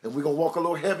 And we're going to walk a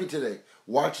little heavy today.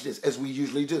 Watch this, as we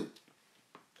usually do.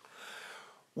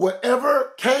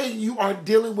 Whatever Cain you are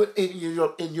dealing with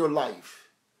in your life,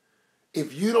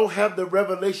 if you don't have the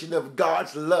revelation of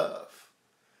God's love,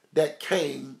 that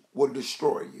Cain will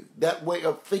destroy you. That way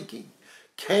of thinking,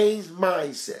 Cain's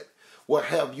mindset, will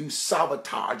have you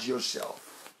sabotage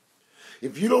yourself.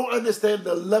 If you don't understand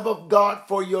the love of God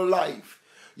for your life,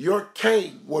 your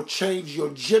Cain will change your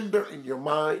gender in your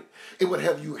mind. It will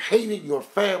have you hating your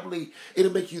family.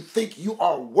 It'll make you think you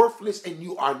are worthless and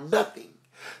you are nothing.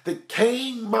 The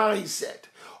Cain mindset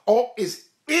is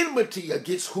enmity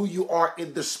against who you are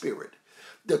in the spirit.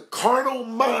 The carnal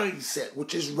mindset,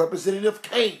 which is representative of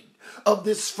Cain, of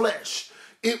this flesh,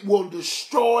 it will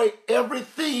destroy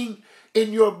everything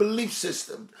in your belief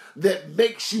system that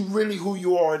makes you really who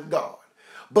you are in God.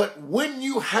 But when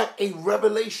you have a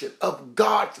revelation of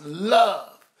God's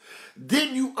love,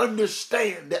 then you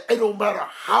understand that it don't matter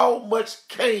how much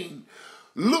Cain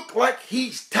look like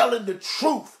he's telling the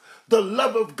truth, the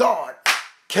love of God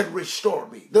can restore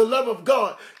me. The love of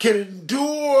God can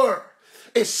endure.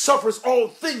 It suffers all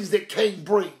things that Cain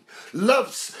brings.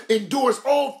 Love endures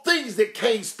all things that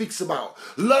Cain speaks about.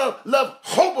 Love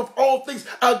hope of all things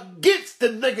against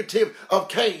the negative of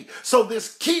Cain. So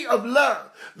this key of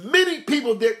love, many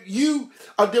people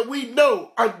that we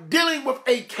know are dealing with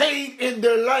a Cain in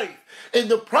their life. And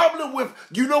the problem with,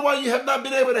 you know why you have not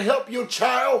been able to help your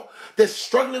child that's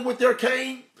struggling with their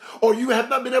Cain? Or you have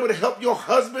not been able to help your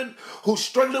husband who's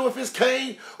struggling with his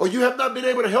Cain? Or you have not been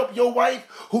able to help your wife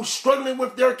who's struggling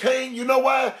with their Cain? You know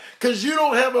why? Because you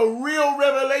don't have a real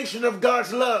revelation of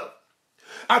God's love.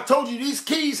 I told you these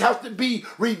keys have to be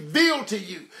revealed to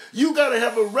you. You got to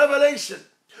have a revelation.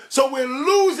 So we're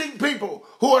losing people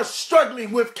who are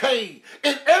struggling with Cain.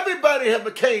 And everybody have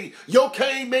a Cain. Your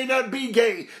Cain may not be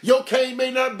gay. Your Cain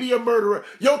may not be a murderer.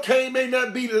 Your Cain may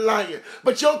not be lying.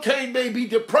 But your Cain may be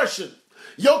depression.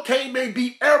 Your Cain may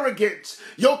be arrogance.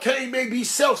 Your Cain may be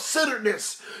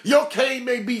self-centeredness. Your Cain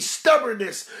may be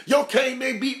stubbornness. Your Cain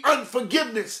may be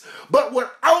unforgiveness. But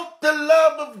without the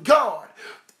love of God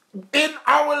in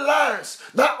our lives,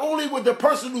 not only with the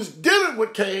person who's dealing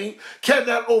with Cain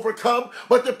cannot overcome,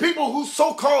 but the people who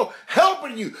so-called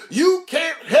helping you. You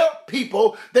can't help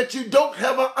people that you don't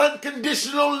have an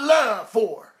unconditional love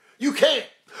for. You can't.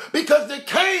 Because the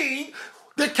Cain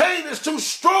is too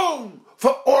strong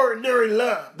for ordinary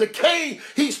love. The Cain,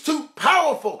 he's too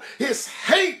powerful. His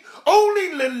hate,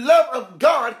 only the love of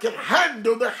God can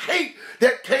handle the hate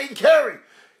that Cain carried.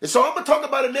 And so I'm going to talk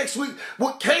about it next week.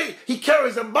 What Cain, he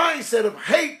carries a mindset of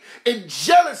hate and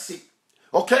jealousy.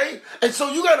 Okay? And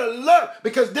so you got to love,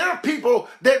 because there are people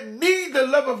that need the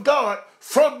love of God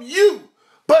from you,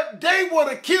 but they want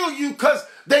to kill you because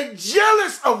they're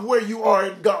jealous of where you are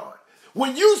in God.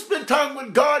 When you spend time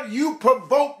with God, you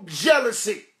provoke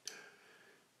jealousy.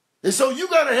 And so you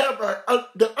got to have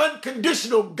the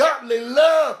unconditional godly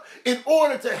love in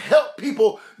order to help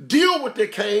people deal with the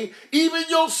Cain, even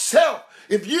yourself.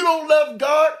 If you don't love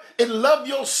God and love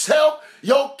yourself,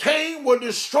 your Cain will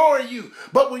destroy you.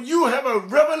 But when you have a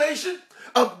revelation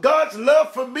of God's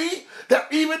love for me,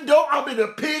 that even though I'm in a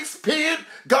pig's pen,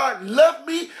 God loves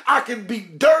me. I can be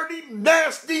dirty,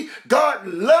 nasty. God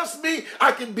loves me.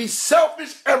 I can be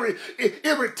selfish,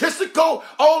 egotistical,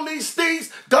 all these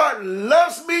things. God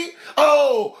loves me.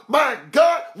 Oh my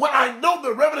God, when I know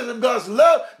the revelation of God's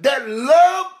love, that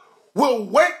love will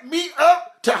wake me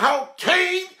up to how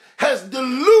Cain has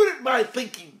diluted my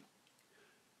thinking.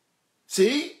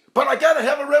 See? But I got to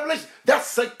have a revelation.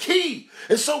 That's the key.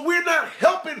 And so we're not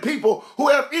helping people who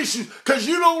have issues because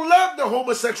you don't love the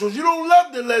homosexuals. You don't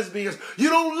love the lesbians. You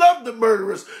don't love the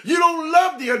murderers. You don't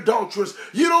love the adulterers.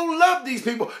 You don't love these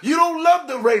people. You don't love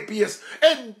the rapists.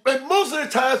 And most of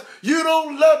the times, you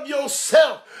don't love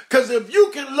yourself. Because if you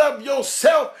can love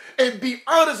yourself and be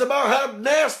honest about how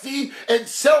nasty and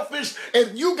selfish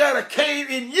and you got a Cain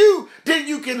in you, then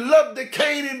you can love the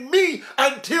Cain in me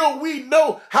until we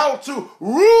know how to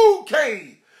rule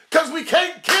Cain. Because we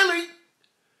can't kill him.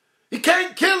 You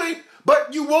can't kill him,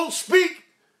 but you won't speak.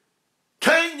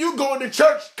 Cain, you going to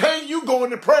church. Cain, you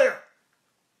going to prayer.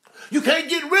 You can't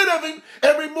get rid of him.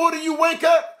 Every morning you wake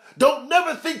up, don't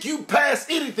never think you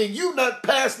passed anything. You not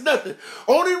past nothing.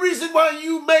 Only reason why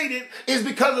you made it is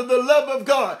because of the love of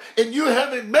God. And you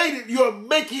haven't made it, you're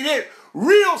making it.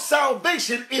 Real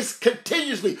salvation is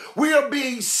continuously. We are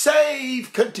being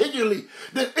saved continually.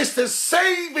 It's the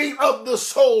saving of the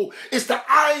soul. It's the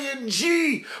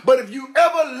ing. But if you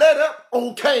ever let up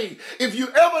on Cain, if you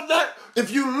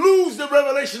lose the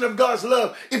revelation of God's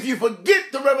love, if you forget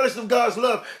the revelation of God's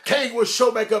love, Cain will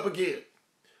show back up again.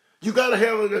 You got to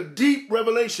have a deep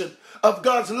revelation of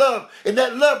God's love. And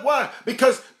that love, why?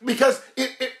 Because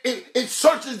it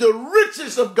searches the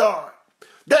riches of God.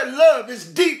 That love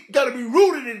is deep, got to be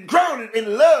rooted and grounded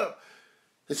in love.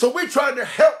 And so we're trying to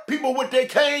help people with their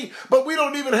Cain, but we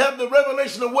don't even have the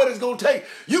revelation of what it's going to take.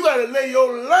 You got to lay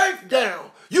your life down.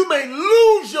 You may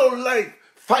lose your life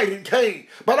fighting Cain,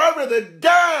 but I'd rather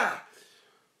die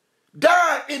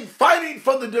in fighting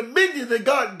for the dominion that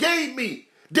God gave me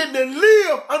than to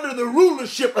live under the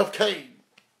rulership of Cain.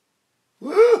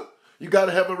 Woo! You got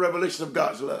to have a revelation of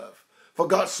God's love. For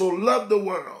God so loved the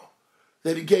world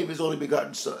that he gave his only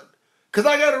begotten son. Because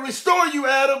I got to restore you,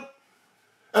 Adam.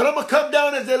 And I'm going to come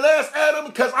down as the last Adam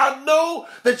because I know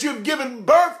that you've given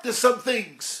birth to some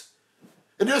things.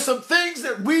 And there's some things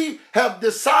that we have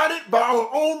decided by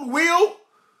our own will.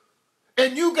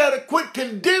 And you got to quit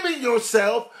condemning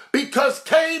yourself because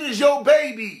Cain is your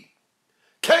baby.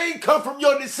 Cain come from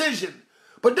your decision.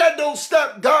 But that don't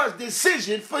stop God's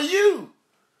decision for you.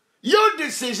 Your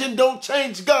decision don't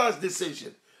change God's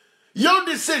decision. Your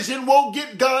decision won't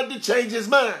get God to change his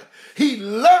mind. He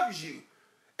loves you.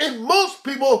 And most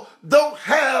people don't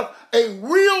have a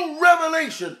real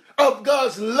revelation of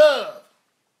God's love.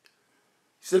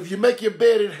 He said, if you make your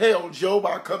bed in hell, Job,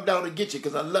 I'll come down and get you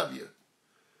because I love you.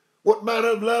 What manner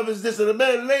of love is this? And a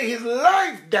man lay his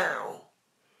life down.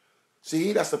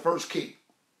 See, that's the first key.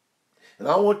 And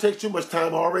I don't want to take too much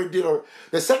time. I already did.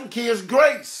 The second key is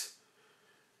grace.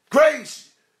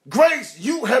 Grace. Grace.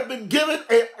 You have been given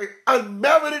an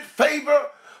unmerited favor.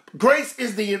 Grace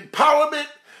is the empowerment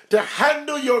to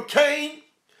handle your Cain.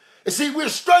 And see, we're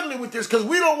struggling with this because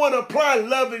we don't want to apply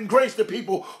love and grace to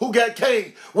people who got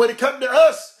Cain. When it comes to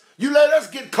us, you let us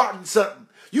get caught in something.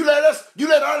 You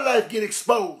let our life get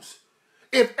exposed.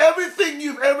 If everything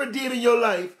you've ever did in your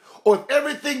life, or if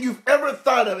everything you've ever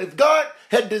thought of, if God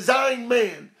had designed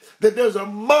man, that there's a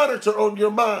monitor on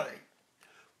your mind.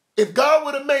 If God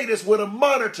would have made us with a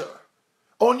monitor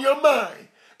on your mind,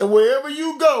 and wherever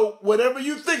you go, whatever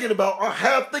you're thinking about or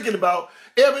have thinking about,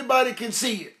 everybody can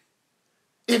see it.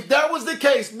 If that was the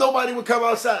case, nobody would come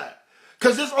outside.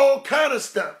 Because there's all kind of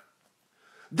stuff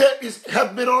that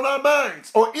have been on our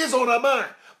minds or is on our mind.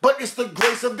 But it's the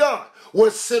grace of God. Where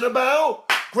sin abound,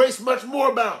 grace much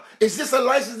more abound. Is this a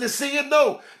license to sin?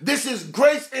 No. This is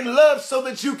grace and love so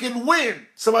that you can win.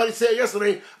 Somebody said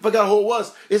yesterday, I forgot who it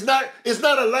was. It's not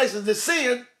a license to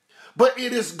sin, but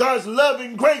it is God's love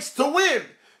and grace to win.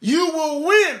 You will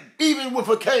win even with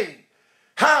a Cain.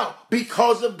 How?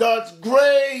 Because of God's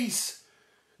grace.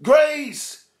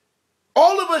 Grace.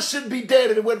 All of us should be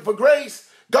dead if it wasn't for grace.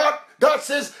 God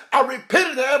says, I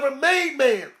repented I ever made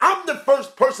man. I'm the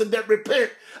first person that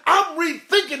repent. I'm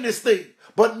rethinking this thing.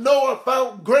 But Noah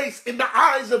found grace in the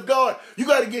eyes of God. You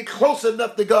got to get close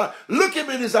enough to God. Look him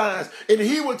in his eyes. And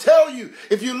he will tell you,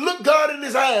 if you look God in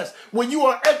his eyes, when you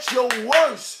are at your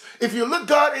worst, if you look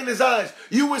God in his eyes,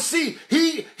 you will see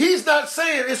he's not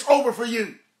saying it's over for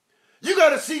you. You got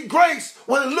to see grace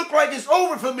when it look like it's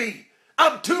over for me.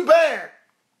 I'm too bad.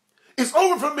 It's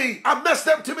over for me. I messed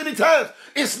up too many times.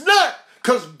 It's not,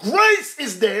 because grace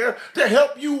is there to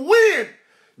help you win.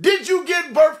 Did you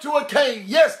give birth to a Cain?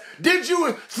 Yes. Did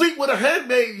you sleep with a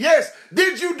handmaid? Yes.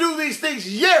 Did you do these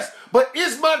things? Yes. But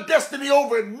is my destiny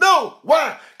over? No.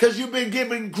 Why? Because you've been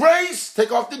given grace,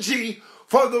 take off the G,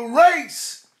 for the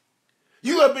race.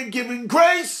 You have been given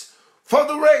grace for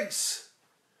the race.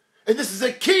 And this is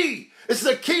a key. This is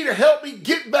a key to help me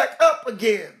get back up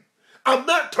again. I'm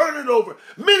not turning over.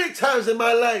 Many times in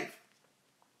my life,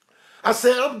 I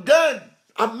say, I'm done.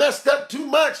 I messed up too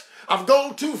much. I've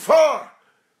gone too far.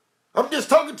 I'm just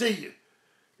talking to you.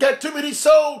 Got too many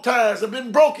soul ties. I've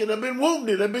been broken. I've been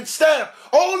wounded. I've been stabbed.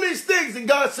 All these things. And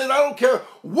God said, I don't care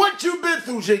what you've been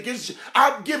through, Jenkins.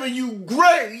 I'm giving you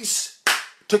grace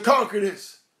to conquer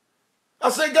this.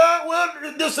 I say, God,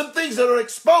 well, there's some things that are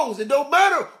exposed. It don't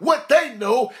matter what they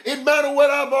know. It matters what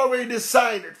I've already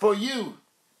decided for you.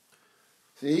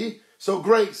 See? So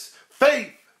grace,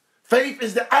 faith. Faith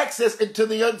is the access into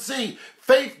the unseen.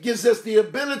 Faith gives us the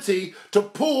ability to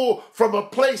pull from a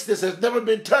place that has never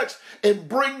been touched and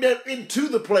bring that into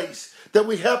the place that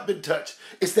we have been touched.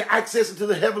 It's the access into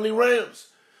the heavenly realms.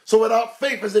 So without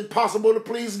faith, it's impossible to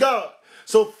please God.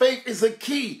 So faith is a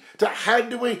key to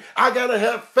handling. I got to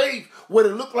have faith when it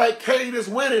look like Cain is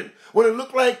winning. When it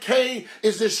look like Cain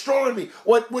is destroying me.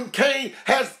 When Cain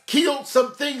has killed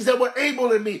some things that were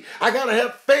able in me. I got to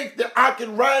have faith that I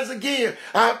can rise again.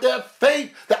 I have to have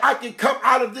faith that I can come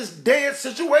out of this dead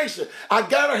situation. I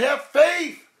got to have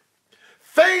faith.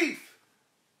 Faith.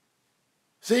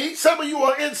 See, some of you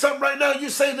are in something right now. You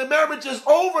say the marriage is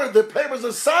over. The papers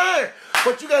are signed.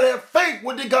 But you got to have faith.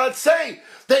 What did God say?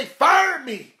 They fired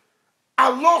me. I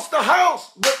lost the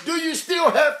house. But do you still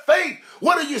have faith?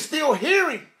 What are you still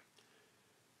hearing?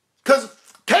 Because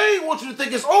Cain wants you to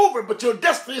think it's over, but your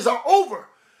destinies are over.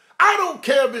 I don't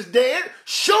care if it's dead.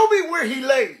 Show me where he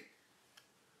lay.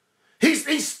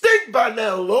 He's stink by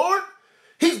now, Lord.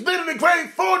 He's been in the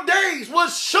grave 4 days. Well,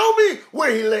 show me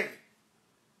where he lay.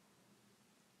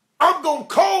 I'm going to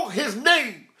call his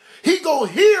name. He going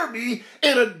to hear me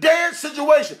in a dead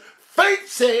situation. Faith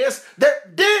says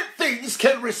that dead things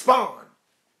can respond.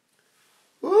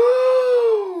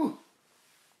 Woo!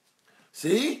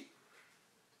 See?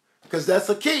 Because that's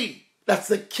a key. That's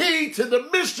the key to the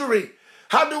mystery.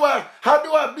 How do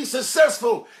I be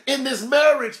successful in this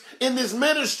marriage, in this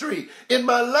ministry, in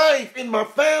my life, in my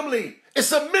family?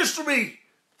 It's a mystery.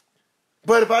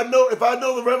 But if I know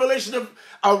the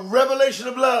revelation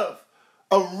of love,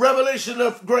 a revelation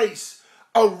of grace,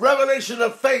 a revelation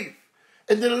of faith.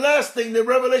 And then the last thing, the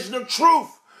revelation of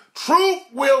truth. Truth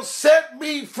will set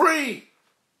me free.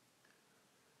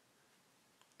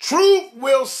 Truth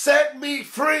will set me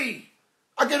free.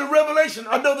 I get a revelation.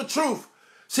 I know the truth.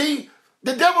 See,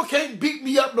 the devil can't beat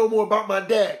me up no more about my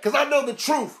dad because I know the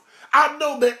truth. I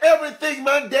know that everything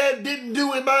my dad didn't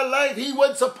do in my life, he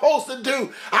wasn't supposed to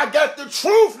do. I got the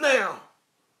truth now.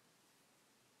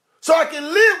 So I can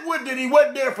live with it. He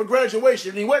wasn't there for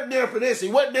graduation. He wasn't there for this. He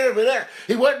wasn't there for that.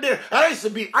 He wasn't there. I used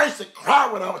to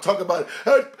cry when I was talking about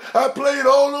it. I played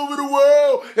all over the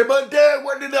world and my dad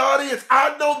wasn't in the audience.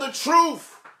 I know the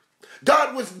truth.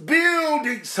 God was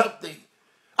building something.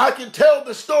 I can tell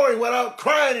the story without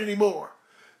crying anymore.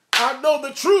 I know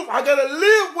the truth. I got to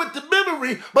live with the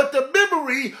memory, but the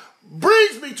memory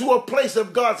brings me to a place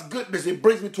of God's goodness. It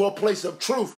brings me to a place of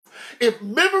truth. If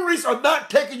memories are not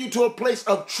taking you to a place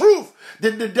of truth,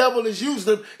 then the devil is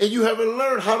using them and you haven't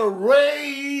learned how to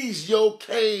raise your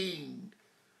Cain.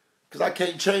 Because I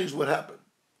can't change what happened.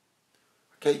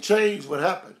 I can't change what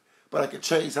happened, but I can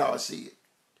change how I see it.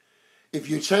 If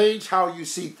you change how you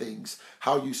see things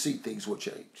will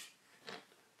change.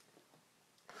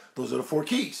 Those are the 4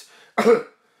 keys.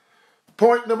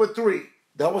 Point number 3.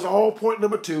 That was all point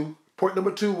number 2. Point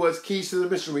number 2 was keys to the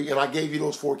mystery, and I gave you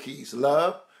those 4 keys.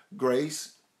 Love,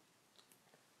 grace,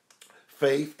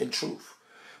 faith, and truth.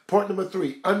 Point number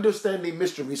 3, understanding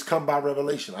mysteries come by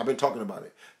revelation. I've been talking about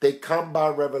it. They come by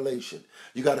revelation.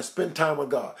 You got to spend time with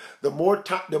God. The more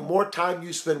time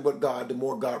you spend with God, the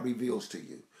more God reveals to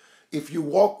you. If you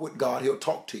walk with God, he'll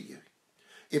talk to you.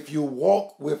 If you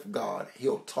walk with God,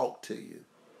 he'll talk to you.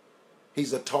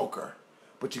 He's a talker,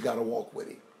 but you got to walk with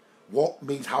him. Walk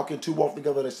means how can 2 walk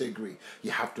together unless they agree?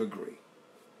 You have to agree.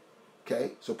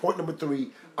 Okay? So point number 3,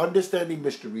 understanding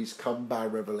mysteries come by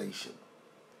revelation.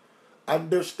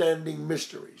 Understanding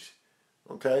mysteries.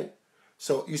 Okay?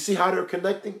 So you see how they're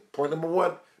connecting? Point number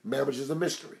 1, marriage is a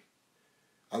mystery.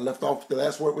 I left off, the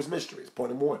last word was mysteries.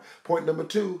 Point number 1. Point number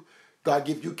 2, God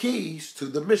gives you keys to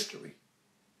the mystery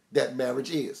that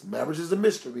marriage is. Marriage is a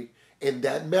mystery, and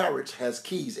that marriage has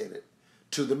keys in it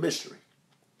to the mystery.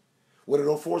 What are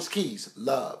those 4 keys?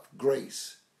 Love,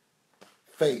 grace,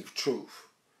 faith, truth.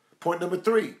 Point number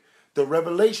 3, the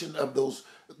revelation of those,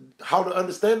 how to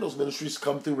understand those ministries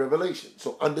come through revelation.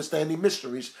 So understanding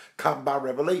mysteries come by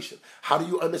revelation. How do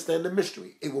you understand the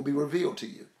mystery? It will be revealed to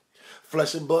you.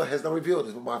 Flesh and blood has not revealed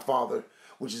it, but my Father,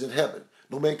 which is in heaven.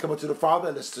 No man cometh to the Father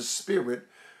unless the Spirit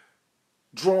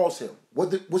draws him.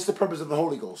 What's the purpose of the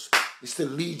Holy Ghost? It's to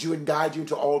lead you and guide you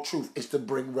into all truth. It's to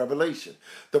bring revelation.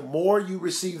 The more you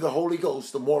receive the Holy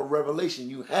Ghost, the more revelation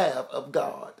you have of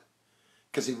God.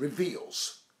 Because he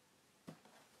reveals.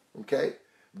 Okay?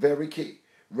 Very key.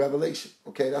 Revelation.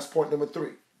 Okay, that's point number 3.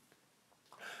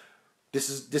 This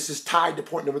is tied to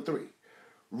point number 3.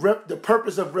 The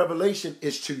purpose of revelation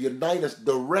is to unite us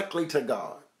directly to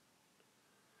God.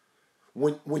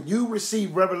 When you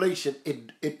receive revelation,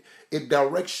 it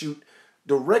directs you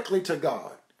directly to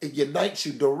God. It unites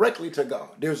you directly to God.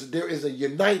 There is a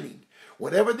uniting.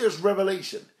 Whenever there's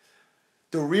revelation,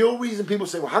 the real reason people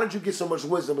say, well, how did you get so much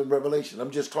wisdom in revelation?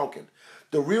 I'm just talking.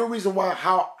 The real reason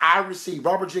how I received,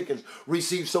 Robert Jenkins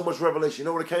received so much revelation, you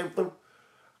know where it came from?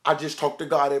 I just talked to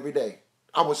God every day.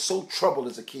 I was so troubled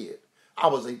as a kid. I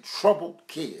was a troubled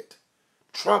kid.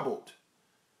 Troubled.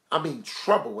 I mean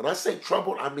trouble. When I say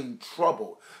troubled, I mean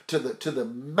trouble to the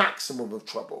maximum of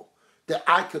trouble that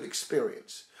I could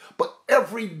experience. But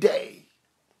every day,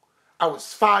 I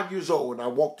was 5 years old and I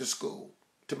walked to school,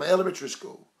 to my elementary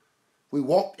school. We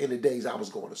walked in the days I was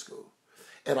going to school.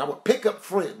 And I would pick up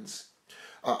friends.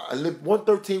 I lived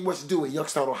 113 West Dewey,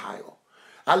 Youngstown, Ohio.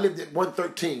 I lived at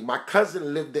 113. My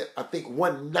cousin lived at, I think,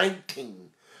 119.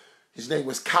 His name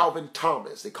was Calvin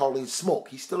Thomas. They call him Smoke.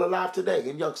 He's still alive today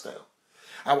in Youngstown.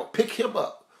 I would pick him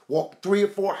up, walk 3 or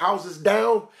 4 houses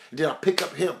down, and then I'd pick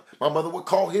up him. My mother would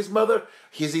call his mother.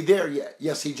 Is he there yet?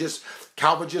 Yes,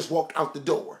 Calvin just walked out the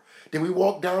door. Then we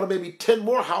walk down to maybe 10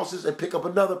 more houses and pick up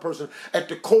another person at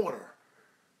the corner.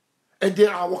 And then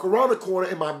I walk around the corner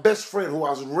and my best friend who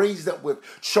I was raised up with,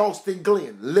 Charleston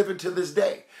Glenn, living to this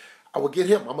day, I would get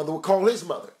him. My mother would call his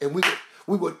mother and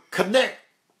we would connect.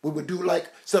 We would do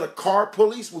instead of car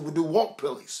pulleys, we would do walk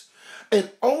pulleys. And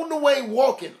on the way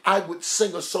walking, I would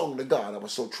sing a song to God. I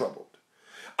was so troubled.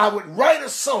 I would write a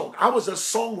song. I was a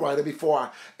songwriter before I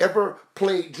ever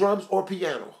played drums or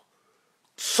piano.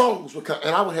 Songs would come,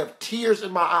 and I would have tears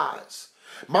in my eyes.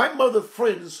 My mother's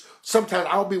friends, sometimes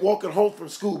I would be walking home from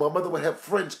school. My mother would have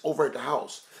friends over at the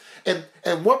house. And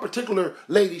one particular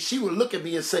lady, she would look at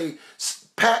me and say,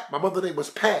 Pat, my mother's name was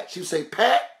Pat. She would say,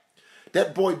 Pat,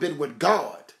 that boy been with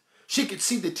God. She could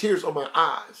see the tears on my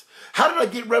eyes. How did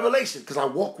I get revelation? Because I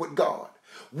walk with God.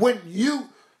 When you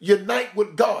unite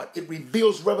with God, it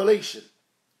reveals revelation.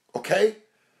 Okay?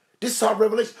 This is how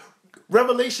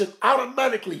revelation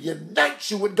automatically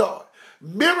unites you with God.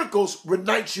 Miracles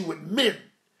unite you with men.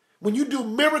 When you do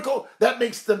miracle, that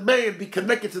makes the man be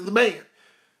connected to the man.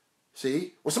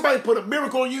 See? When somebody put a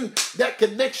miracle on you, that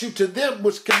connects you to them,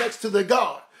 which connects to the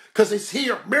God. Because it's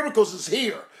here. Miracles is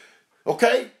here.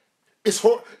 Okay? It's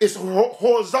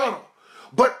horizontal.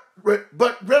 But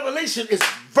revelation is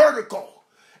vertical.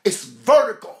 It's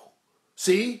vertical.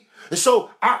 See? And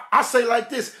so I say like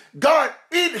this. God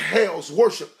inhales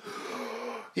worship.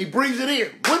 He breathes it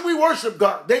in. When we worship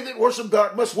God, they that worship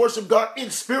God must worship God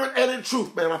in spirit and in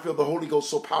truth. Man, I feel the Holy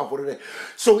Ghost so powerful today.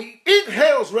 So he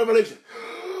inhales revelation.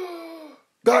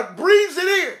 God breathes it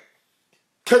in.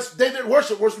 Because they that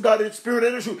worship God in spirit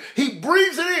and in truth. He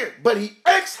breathes it in, but he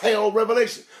exhales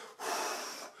revelation.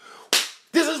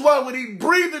 This is why when he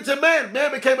breathed into man,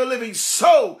 man became a living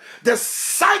soul. The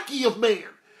psyche of man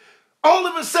all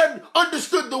of a sudden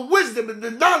understood the wisdom and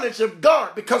the knowledge of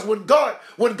God, because when God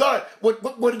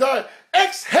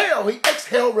exhaled, he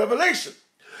exhaled revelation.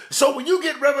 So when you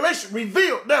get revelation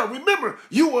revealed, now remember,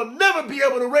 you will never be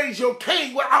able to raise your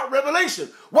Cain without revelation.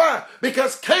 Why?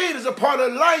 Because Cain is a part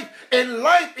of life, and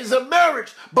life is a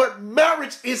marriage, but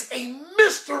marriage is a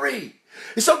mystery.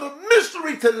 And so the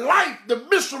mystery to life, the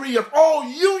mystery of all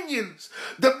unions,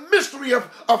 the mystery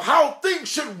of how things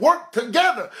should work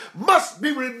together must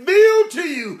be revealed to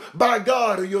you by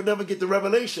God, or you'll never get the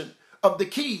revelation of the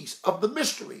keys of the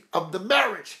mystery of the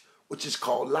marriage, which is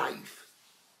called life.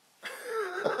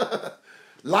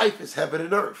 Life is heaven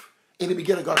and earth. In the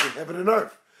beginning, God made heaven and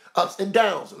earth. Ups and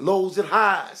downs, lows and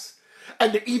highs.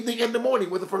 And the evening and the morning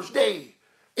were the first day.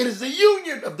 It is the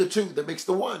union of the two that makes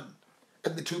the one.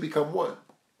 And the two become one.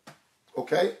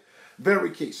 Okay?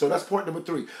 Very key. So that's point number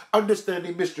 3.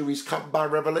 Understanding mysteries come by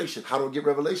revelation. How do I get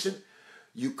revelation?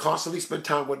 You constantly spend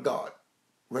time with God.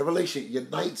 Revelation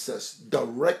unites us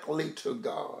directly to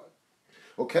God.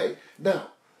 Okay? Now,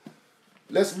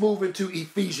 let's move into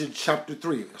Ephesians chapter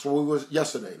 3. That's where we was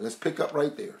yesterday. Let's pick up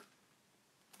right there.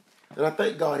 And I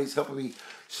thank God he's helping me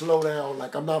slow down.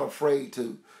 Like, I'm not afraid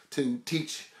to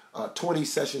teach 20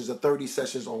 sessions or 30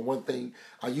 sessions on one thing.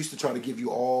 I used to try to give you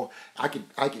all. I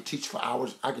could teach for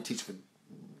hours. I could teach for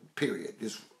period,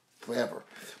 just forever.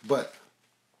 But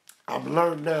I'm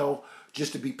learned now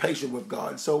just to be patient with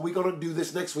God. So we're going to do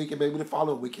this next week and maybe the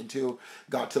following week until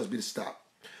God tells me to stop.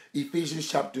 Ephesians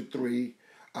chapter 3,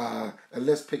 and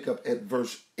let's pick up at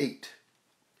verse 8.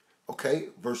 Okay,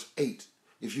 verse 8.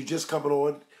 If you're just coming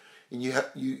on, and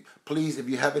you please, if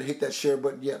you haven't hit that share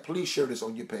button yet, please share this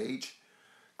on your page.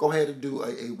 Go ahead and do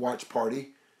a watch party.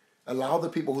 Allow the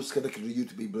people who's connected to you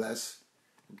to be blessed.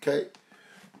 Okay?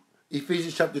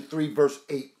 Ephesians chapter 3, verse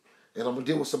 8. And I'm going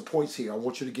to deal with some points here. I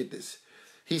want you to get this.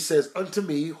 He says, unto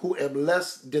me, who am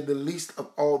less than the least of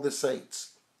all the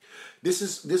saints. This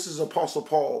is Apostle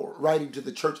Paul writing to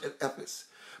the church at Ephesus.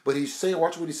 But he's saying,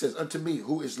 watch what he says, unto me,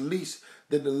 who is least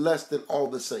than the less than all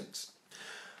the saints.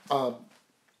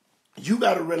 You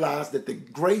got to realize that the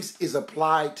grace is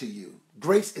applied to you.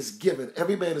 Grace is given.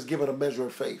 Every man is given a measure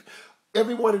of faith.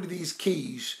 Every one of these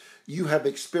keys you have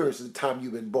experienced at the time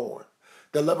you've been born.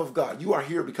 The love of God. You are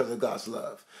here because of God's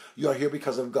love. You are here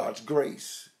because of God's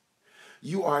grace.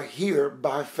 You are here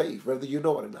by faith, whether you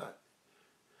know it or not.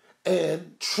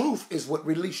 And truth is what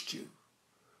released you.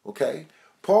 Okay?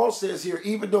 Paul says here,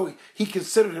 even though he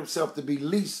considered himself to be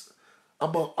least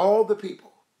among all the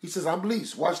people, he says, I'm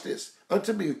least. Watch this.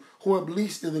 Unto me, who am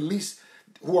least in the least,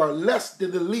 who are less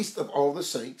than the least of all the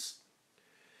saints,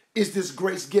 is this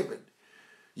grace given.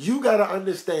 You got to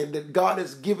understand that God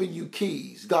has given you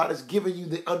keys. God has given you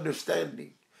the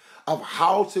understanding of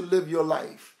how to live your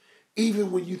life,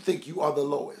 even when you think you are the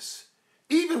lowest.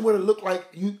 Even when it looked like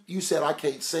you said, I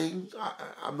can't sing,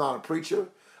 I'm not a preacher,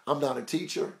 I'm not a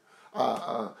teacher,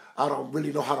 I don't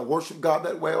really know how to worship God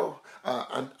that well,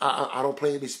 I don't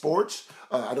play any sports,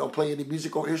 I don't play any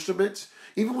musical instruments.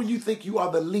 Even when you think you are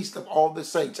the least of all the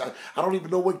saints, I don't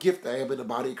even know what gift I am in the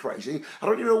body of Christ. I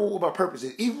don't even know what my purpose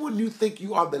is. Even when you think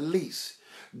you are the least,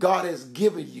 God has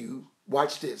given you,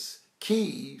 watch this,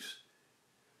 keys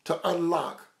to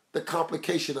unlock the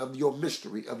complication of your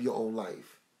mystery of your own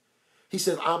life. He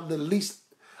said, I'm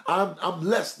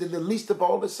less than the least of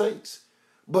all the saints,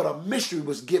 but a mystery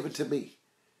was given to me.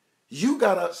 You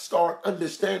got to start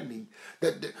understanding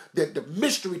that the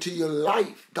mystery to your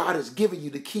life, God has given you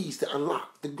the keys to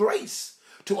unlock, the grace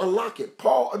to unlock it.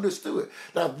 Paul understood it.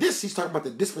 Now he's talking about the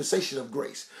dispensation of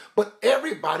grace. But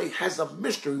everybody has a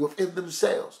mystery within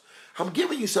themselves. I'm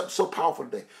giving you something so powerful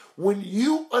today. When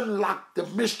you unlock the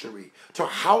mystery to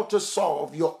how to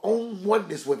solve your own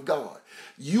oneness with God,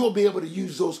 you'll be able to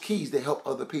use those keys to help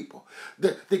other people.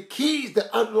 The keys that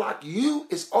unlock you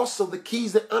is also the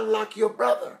keys that unlock your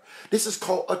brother. This is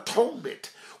called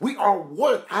atonement. We are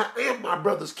one. I am my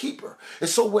brother's keeper. And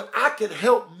so when I can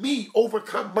help me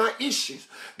overcome my issues,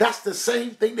 that's the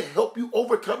same thing to help you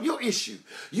overcome your issue.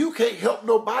 You can't help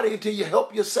nobody until you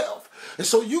help yourself. And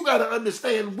so you got to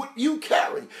understand what you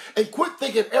carry and quit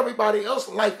thinking everybody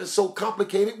else's life is so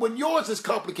complicated when yours is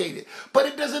complicated. But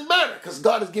it doesn't matter because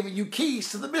God has given you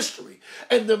keys to the mystery.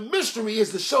 And the mystery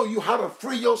is to show you how to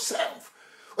free yourself.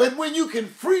 And when you can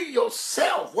free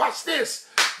yourself, watch this,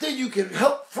 then you can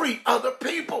help free other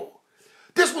people.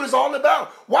 This is what it's all about.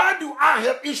 Why do I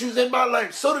have issues in my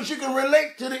life? So that you can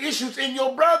relate to the issues in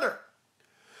your brother.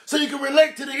 So you can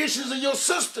relate to the issues of your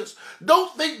sisters.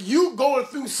 Don't think you going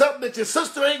through something that your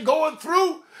sister ain't going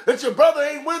through, that your brother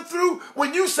ain't went through.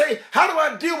 When you say, how do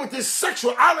I deal with this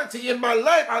sexuality in my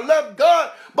life? I love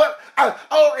God, but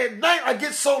at night I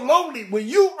get so lonely. When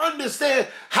you understand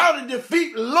how to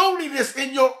defeat loneliness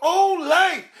in your own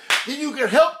life, then you can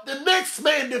help the next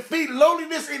man defeat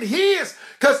loneliness in his,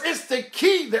 because it's the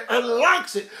key that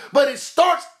unlocks it. But it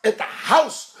starts at the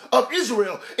house of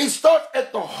Israel. It starts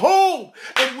at the home.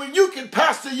 And when you can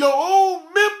pastor your own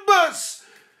members,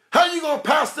 how you going to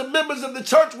pastor members of the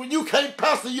church when you can't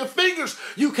pastor your fingers?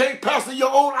 You can't pastor your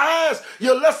own eyes.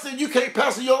 Your lesson, you can't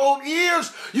pastor your own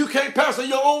ears. You can't pastor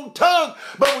your own tongue.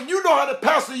 But when you know how to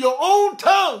pastor your own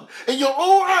tongue and your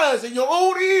own eyes and your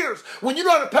own ears, when you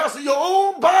know how to pastor your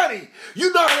own body,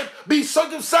 you know how to be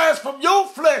circumcised from your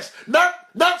flesh, not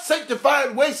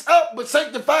sanctified waist up, but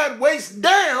sanctified waist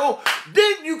down,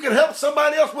 then you can help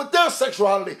somebody else with their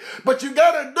sexuality. But you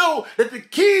got to know that the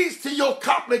keys to your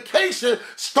complication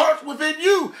starts within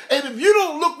you. And if you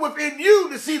don't look within you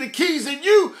to see the keys in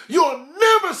you, you'll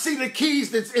never see the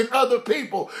keys that's in other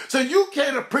people. So you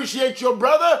can't appreciate your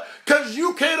brother because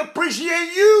you can't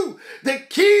appreciate you. The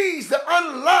keys that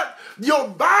unlock your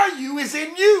value is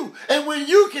in you. And when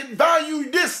you can value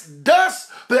this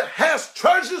dust that has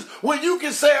treasures, when you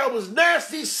can say I was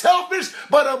nasty, selfish,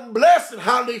 but I'm blessed and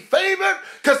highly favored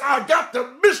because I got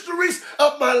the mysteries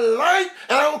of my life,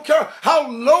 and I don't care how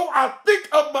low I think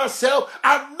of myself,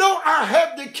 I know I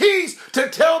have the keys to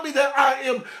tell me that I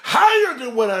am higher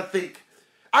than what I think.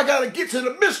 I got to get to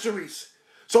the mysteries.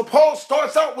 So Paul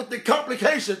starts out with the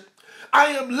complication. I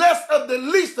am less of the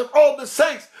least of all the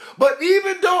saints. But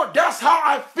even though that's how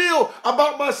I feel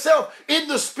about myself in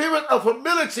the spirit of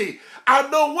humility, I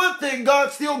know one thing,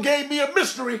 God still gave me a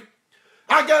mystery.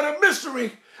 I got a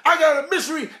mystery. I got a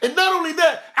mystery. And not only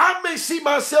that, I may see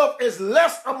myself as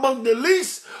less among the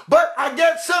least, but I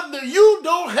got something that you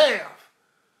don't have.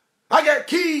 I got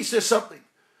keys to something.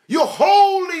 You're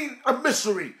holding a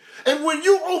mystery. And when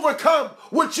you overcome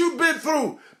what you've been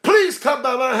through, please come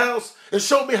by my house and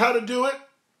show me how to do it.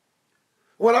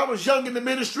 When I was young in the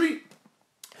ministry,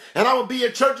 and I would be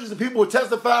at churches and people would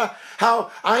testify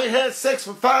how I ain't had sex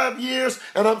for 5 years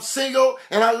and I'm single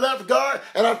and I love God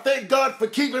and I thank God for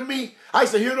keeping me. I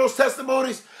used to hear those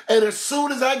testimonies, and as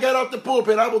soon as I got off the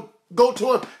pulpit, I would go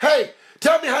to him, hey,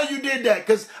 tell me how you did that,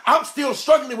 because I'm still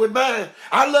struggling with mine.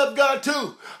 I love God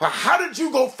too. How did you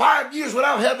go 5 years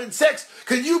without having sex?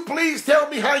 Can you please tell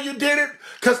me how you did it?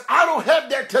 Because I don't have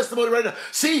that testimony right now.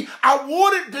 See, I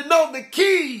wanted to know the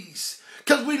keys.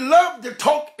 Because we love to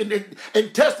talk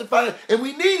and testify, and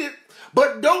we need it.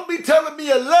 But don't be telling me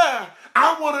a lie.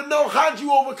 I want to know how'd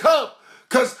you overcome.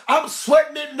 Because I'm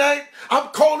sweating at night. I'm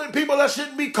calling people I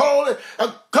shouldn't be calling.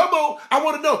 Come on, I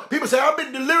want to know. People say, I've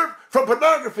been delivered from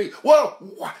pornography. Well,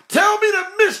 tell me the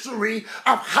mystery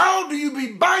of how do you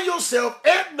be by yourself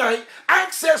at night,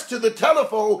 access to the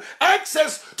telephone,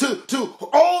 access to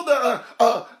all the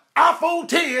iPhone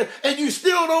 10, and you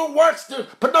still don't watch the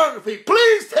pornography.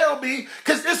 Please tell me,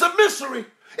 because it's a mystery.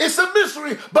 It's a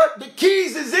mystery, but the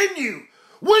keys is in you.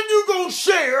 When you gonna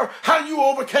share how you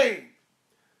overcame?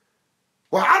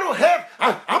 Well,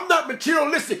 I'm not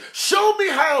materialistic. Show me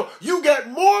how you got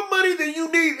more money than you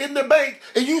need in the bank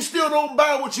and you still don't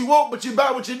buy what you want, but you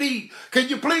buy what you need. Can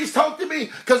you please talk to me?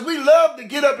 Because we love to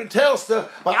get up and tell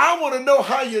stuff, but I want to know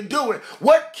how you do it.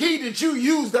 What key did you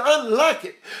use to unlock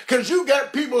it? Because you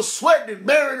got people sweating and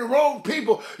marrying the wrong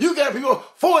people. You got people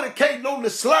fornicating on the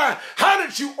slide. How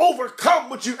did you overcome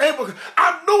what you able?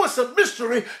 I know it's a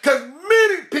mystery because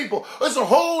many people, there's a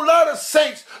whole lot of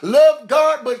saints, love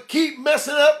God, but keep messing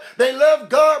messing up. They love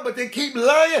God, but they keep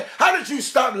lying. How did you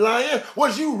stop lying?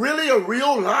 Was you really a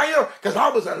real liar? Because I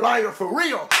was a liar for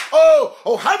real.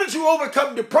 Oh, how did you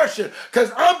overcome depression?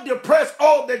 Because I'm depressed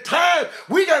all the time.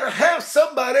 We got to have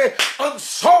somebody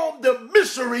unsolve the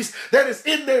mysteries that is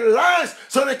in their lives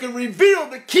so they can reveal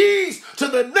the keys to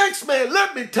the next man.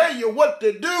 Let me tell you what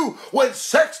to do when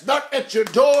sex knocks at your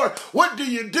door. What do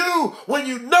you do when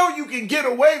you know you can get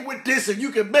away with this and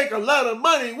you can make a lot of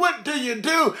money? What do you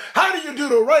do? How do you do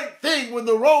the right thing when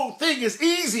the wrong thing is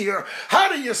easier?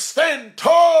 How do you stand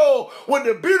tall when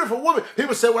the beautiful woman,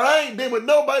 people say, well, I ain't been with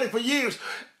nobody for years.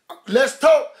 Let's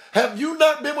talk. Have you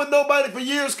not been with nobody for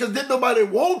years because didn't nobody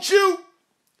want you?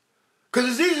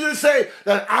 Because it's easy to say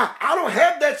that I don't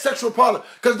have that sexual problem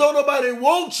because don't nobody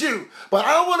want you. But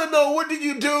I want to know, what do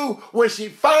you do when she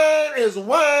fine as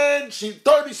wine, she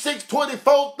 36,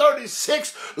 24,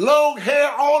 36, long hair,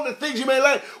 all the things you may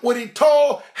like. When he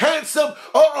tall, handsome,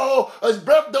 his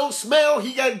breath don't smell,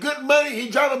 he got good money, he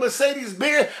drive a Mercedes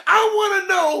Benz. I want to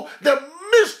know the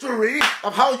mystery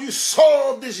of how you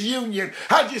solve this union.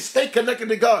 How did you stay connected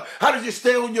to God? How did you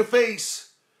stay on your face?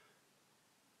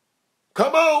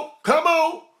 Come on,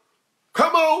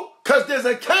 because there's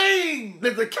a Cain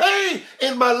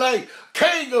in my life.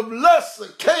 Cain of lust, a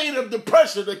Cain of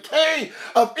depression, a Cain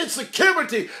of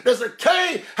insecurity. There's a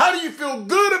Cain. How do you feel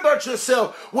good about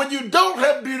yourself when you don't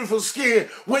have beautiful skin?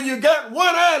 When you got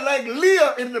one eye like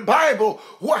Leah in the Bible,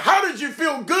 how did you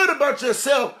feel good about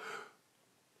yourself?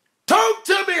 Talk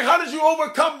to me. How did you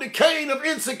overcome the Cain of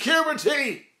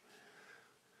insecurity?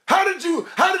 How did you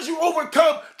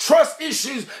overcome trust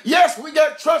issues? Yes, we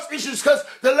got trust issues because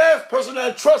the last person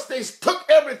I trust, they took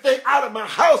everything out of my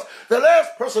house. The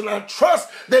last person I trust,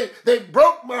 they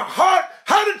broke my heart.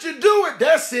 How did you do it?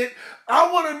 That's it.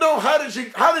 I want to know, how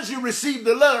did you receive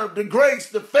the love, the grace,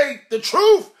 the faith, the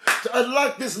truth to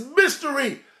unlock this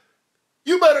mystery?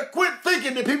 You better quit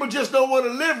thinking that people just don't want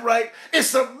to live right.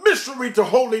 It's a mystery to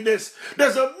holiness.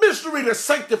 There's a mystery to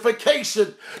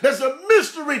sanctification. There's a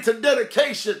mystery to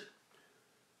dedication.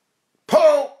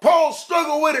 Paul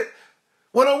struggled with it.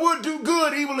 When I would do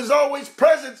good, evil is always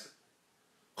present.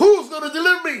 Who's going to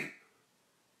deliver me?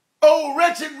 Oh,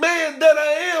 wretched man that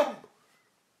I am.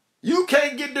 You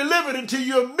can't get delivered until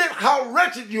you admit how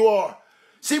wretched you are.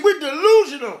 See, we're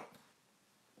delusional.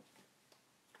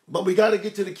 But we got to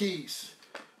get to the keys.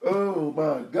 Oh,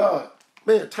 my God.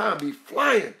 Man, time be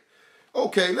flying.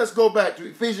 Okay, let's go back to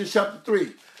Ephesians chapter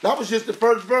 3. That was just the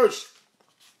first verse.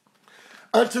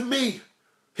 Unto me,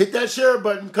 hit that share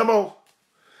button, come on.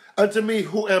 Unto me,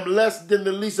 who am less than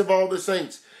the least of all the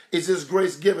saints, is this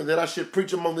grace given that I should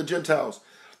preach among the Gentiles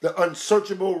the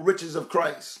unsearchable riches of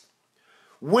Christ.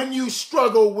 When you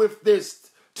struggle with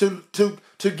this to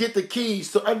get the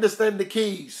keys, to understand the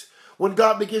keys, when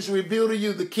God begins to reveal to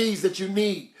you the keys that you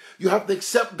need, you have to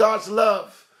accept God's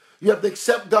love. You have to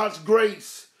accept God's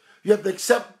grace. You have to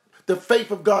accept the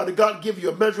faith of God, that God give you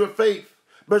a measure of faith,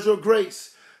 measure of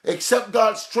grace. Accept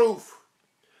God's truth.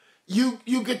 You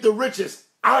get the riches.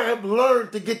 I have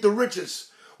learned to get the riches.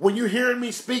 When you're hearing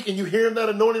me speak and you're hearing that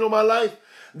anointing on my life,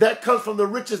 that comes from the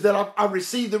riches that I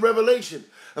received the revelation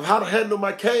of how to handle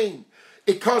my Cain.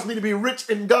 It caused me to be rich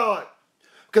in God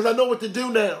because I know what to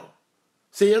do now.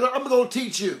 See, I'm going to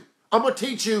teach you. I'm going to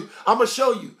teach you. I'm going to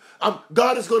show you.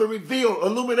 God is going to reveal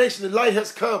illumination and light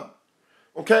has come.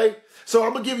 Okay? So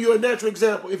I'm going to give you a natural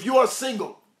example. If you are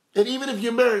single, and even if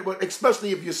you're married, but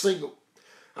especially if you're single.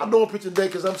 I know I'm preaching today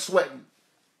because I'm sweating.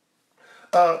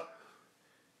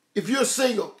 If you're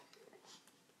single,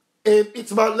 and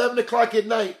it's about 11 o'clock at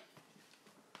night,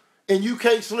 and you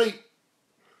can't sleep,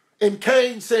 and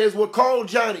Cain says, well, call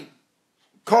Johnny.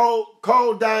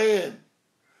 Call Diane.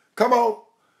 Come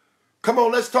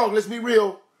on, let's talk. Let's be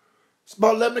real. It's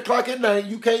about 11 o'clock at night.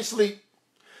 You can't sleep.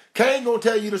 Cain going to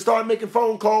tell you to start making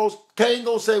phone calls. Cain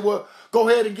going to say, well, go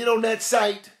ahead and get on that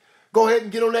site. Go ahead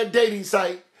and get on that dating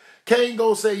site. Cain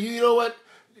going to say, you know what?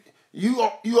 You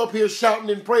up here shouting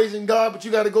and praising God, but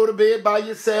you got to go to bed by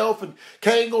yourself. And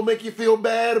Cain going to make you feel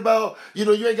bad about,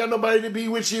 you ain't got nobody to be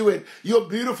with you. And you're a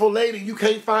beautiful lady. You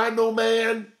can't find no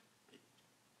man.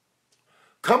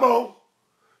 Come on.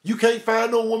 You can't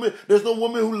find no woman. There's no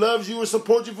woman who loves you and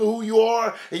supports you for who you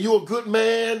are, and you're a good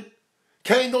man.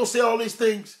 Cain gonna say all these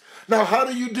things. Now, how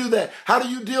do you do that? How do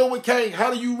you deal with Cain?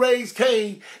 How do you raise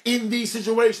Cain in these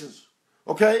situations?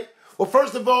 Okay? Well,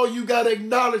 first of all, you got to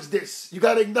acknowledge this. You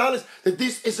got to acknowledge that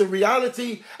this is a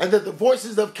reality and that the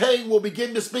voices of Cain will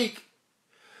begin to speak.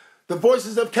 The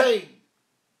voices of Cain.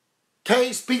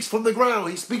 Cain speaks from the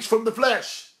ground. He speaks from the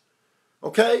flesh.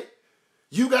 Okay?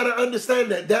 You got to understand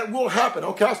that. That will happen.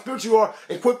 Okay, how spiritual you are,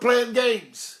 and quit playing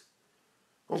games.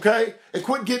 Okay? And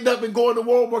quit getting up and going to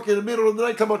Walmart in the middle of the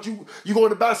night. Come out, you going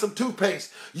to buy some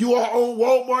toothpaste. You are on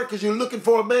Walmart because you're looking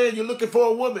for a man. You're looking for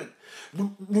a woman.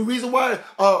 The reason why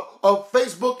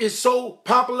Facebook is so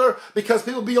popular because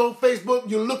people be on Facebook.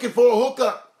 You're looking for a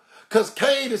hookup. Because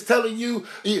Cain is telling you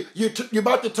you're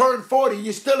about to turn 40.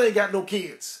 You still ain't got no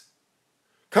kids.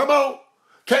 Come on.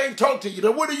 Cain talk to you.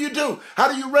 Now what do?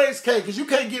 How do you raise Cain? Because you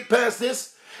can't get past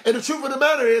this. And the truth of the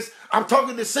matter is, I'm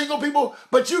talking to single people,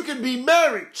 but you can be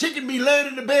married. She can be laying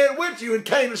in the bed with you and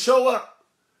Cain will show up.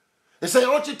 And say,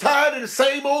 aren't you tired of the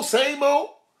same old, same old?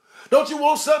 Don't you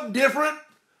want something different?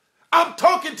 I'm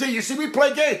talking to you. See, we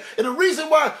play games. And the reason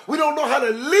why we don't know how to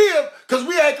live, because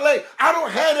we act like, I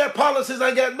don't have that problem since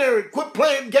I got married. Quit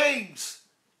playing games.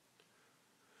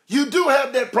 You do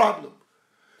have that problem.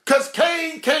 Because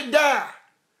Cain can't die.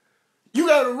 You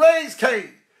got to raise Cain.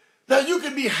 Now, you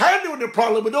can be handling the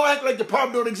problem, but don't act like the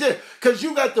problem don't exist because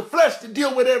you got the flesh to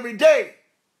deal with every day.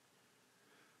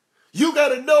 You got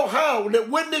to know how that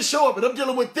when this show up, and I'm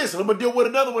dealing with this, and I'm going to deal with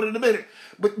another one in a minute.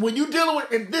 But when you're dealing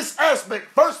with in this aspect,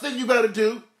 first thing you got to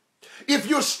do, if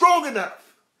you're strong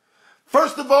enough,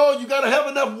 first of all, you got to have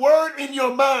enough word in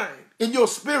your mind, in your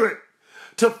spirit,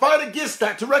 to fight against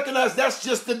that, to recognize that's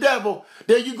just the devil.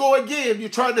 There you go again. You're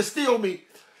trying to steal me.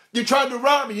 You're trying to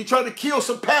rob me. You're trying to kill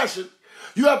some passion.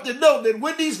 You have to know that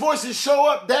when these voices show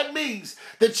up, that means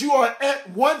that you are at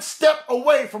one step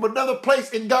away from another place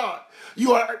in God.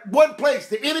 You are at one place.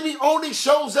 The enemy only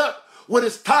shows up when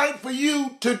it's time for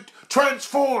you to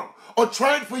transform or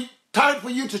time for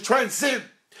you to transcend.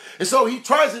 And so he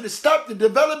tries to stop the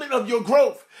development of your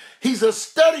growth. He's a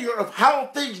studier of how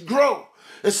things grow.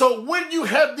 And so when you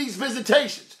have these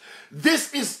visitations,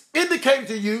 this is indicating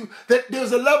to you that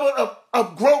there's a level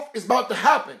of growth is about to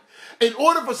happen. In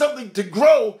order for something to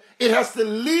grow, it has to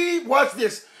leave, watch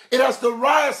this, it has to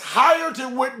rise higher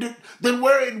than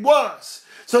where it was.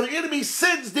 So the enemy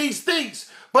sends these things,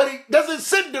 but he doesn't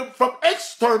send them from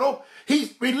external,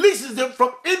 he releases them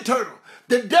from internal.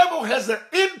 The devil has an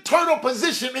internal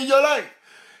position in your life.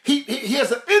 He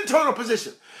has an internal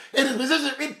position. And his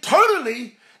position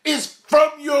internally is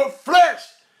from your flesh.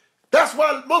 That's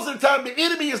why most of the time the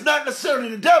enemy is not necessarily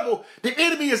the devil. The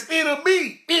enemy is in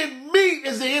me. In me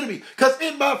is the enemy. Because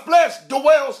in my flesh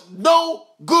dwells no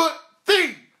good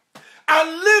thing. I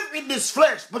live in this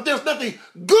flesh, but there's nothing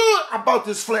good about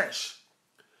this flesh.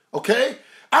 Okay?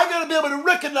 I got to be able to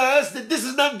recognize that this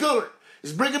is not good.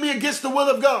 It's bringing me against the will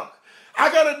of God.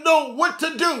 I got to know what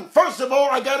to do. First of all,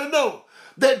 I got to know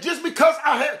that just because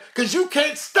because you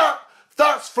can't stop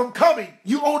thoughts from coming.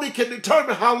 You only can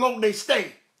determine how long they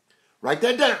stay. Write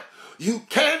that down. You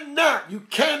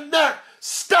cannot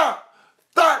stop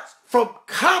thoughts from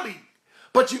coming,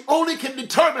 but you only can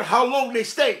determine how long they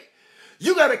stay.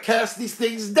 You got to cast these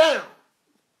things down.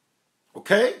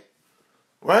 Okay?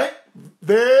 Right?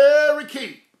 Very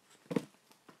key.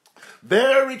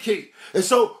 Very key. And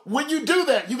so when you do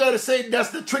that, you got to say,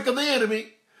 that's the trick of the enemy.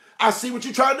 I see what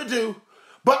you're trying to do,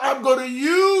 but I'm going to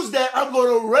use that. I'm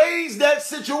going to raise that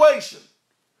situation.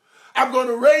 I'm going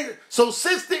to raise it. So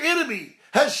since the enemy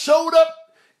has showed up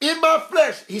in my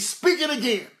flesh, he's speaking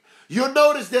again. You'll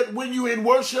notice that when you're in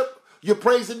worship, you're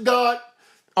praising God.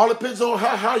 All depends on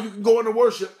how you can go into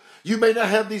worship. You may not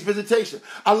have these visitations.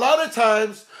 A lot of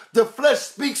times, the flesh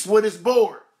speaks when it's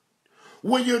bored.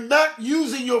 When you're not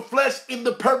using your flesh in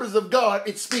the purpose of God,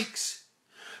 it speaks.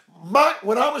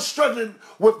 When I was struggling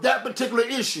with that particular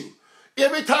issue,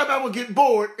 every time I would get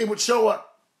bored, it would show up.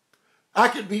 I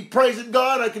could be praising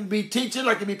God, I can be teaching,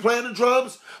 I can be playing the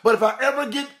drums, but if I ever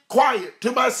get quiet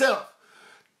to myself,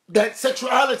 that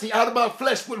sexuality out of my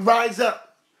flesh would rise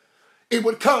up. It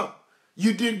would come.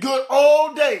 You did good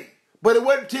all day, but it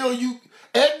wasn't until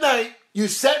at night, you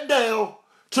sat down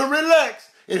to relax,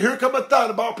 and here come a thought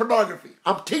about pornography.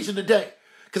 I'm teaching today,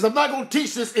 because I'm not going to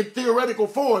teach this in theoretical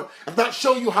form and not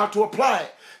show you how to apply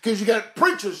it, because you got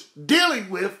preachers dealing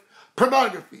with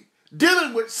pornography,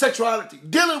 dealing with sexuality,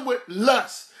 dealing with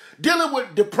lust, dealing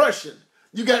with depression.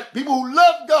 You got people who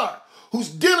love God, who's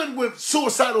dealing with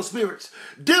suicidal spirits,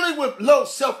 dealing with low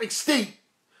self-esteem.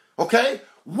 Okay?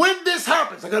 When this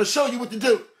happens, I got to show you what to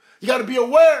do. You got to be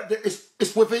aware that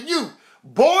it's within you.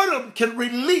 Boredom can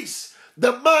release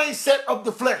the mindset of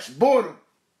the flesh. Boredom.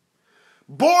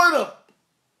 Boredom.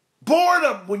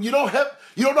 Boredom when you don't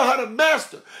know how to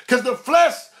master. Because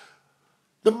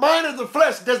the mind of the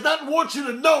flesh does not want you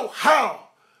to know how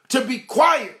to be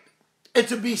quiet and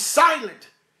to be silent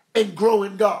and grow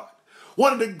in God.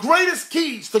 One of the greatest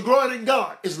keys to growing in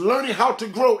God is learning how to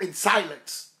grow in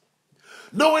silence.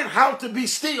 Knowing how to be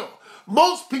still.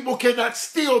 Most people cannot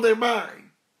still their mind.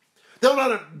 They don't know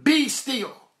how to be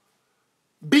still.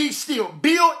 Be still.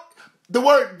 The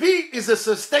word be is a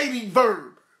sustaining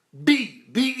verb. Be,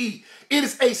 B-E. It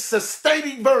is a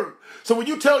sustaining verb. So when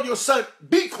you tell your son,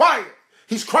 be quiet,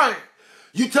 he's crying.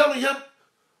 You telling him,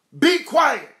 be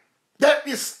quiet. That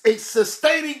is a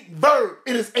sustaining verb.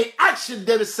 It is an action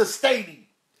that is sustaining.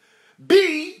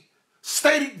 Be,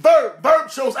 stating verb.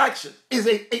 Verb shows action.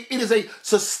 It is a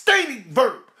sustaining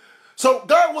verb. So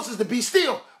God wants us to be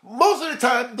still. Most of the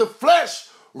time, the flesh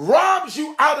robs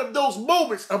you out of those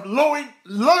moments of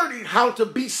learning how to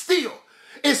be still.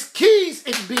 It's keys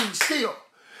in being still.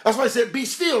 That's why I said be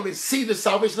still and see the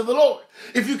salvation of the Lord.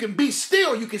 If you can be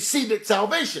still, you can see that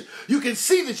salvation. You can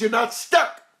see that you're not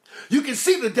stuck. You can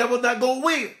see the devil not going to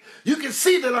win. You can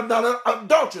see that I'm not an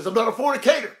adulteress. I'm not a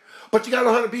fornicator. But you got to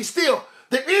know how to be still.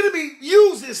 The enemy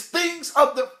uses things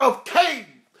of Cain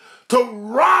to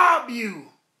rob you.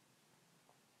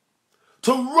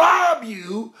 To rob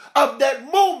you of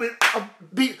that moment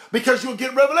because you'll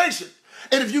get revelation.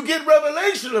 And if you get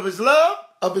revelation of his love,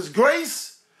 of his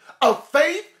grace, of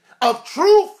faith, of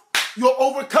truth, you'll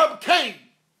overcome Cain.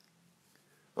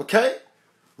 Okay?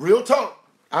 Real talk.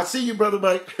 I see you, Brother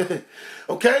Mike.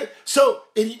 Okay? So,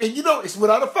 and you know, it's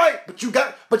without a fight.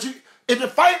 And the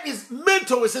fight is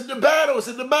mental. It's in the battle. It's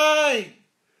in the mind.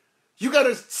 You got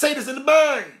to say this in the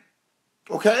mind.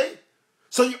 Okay?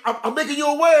 So I'm making you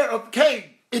aware of Cain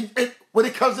when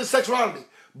it comes to sexuality.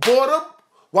 Boredom.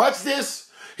 Watch this.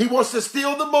 He wants to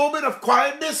steal the moment of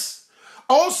quietness.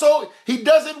 Also, he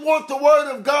doesn't want the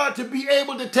word of God to be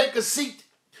able to take a seat.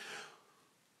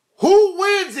 Who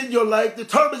wins in your life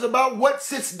determines about what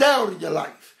sits down in your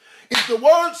life. If the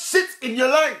word sits in your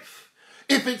life,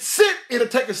 if it sit, it'll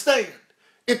take a stand.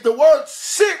 If the word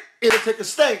sit, it'll take a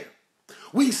stand.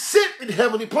 We sit in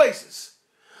heavenly places.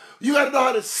 You got to know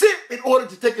how to sit in order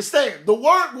to take a stand. The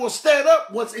word will stand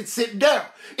up once it's sitting down.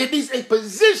 It needs a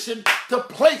position to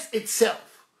place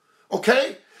itself.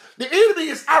 Okay? The enemy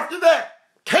is after that.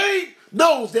 Cain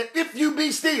knows that if you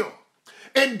be still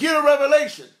and get a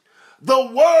revelation,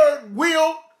 the word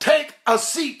will take a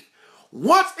seat.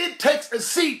 Once it takes a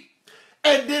seat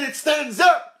and then it stands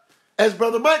up, as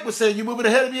Brother Mike was saying, you're moving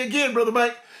ahead of me again, Brother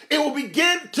Mike, it will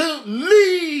begin to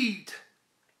lead.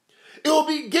 It will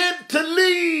begin to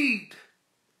lead.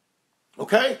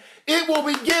 Okay? It will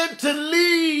begin to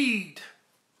lead.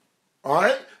 All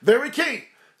right? Very key.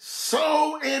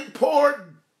 So important.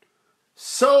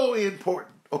 So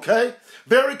important. Okay?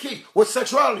 Very key. With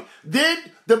sexuality. Then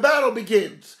the battle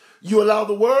begins. You allow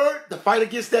the word to fight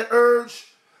against that urge.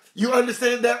 You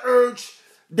understand that urge.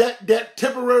 That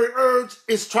temporary urge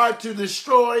is trying to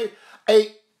destroy an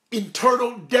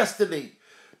internal destiny.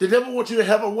 The devil wants you to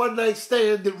have a one-night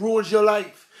stand that ruins your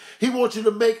life. He wants you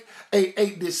to make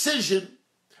a decision,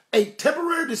 a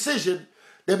temporary decision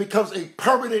that becomes a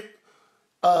permanent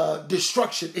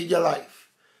destruction in your life.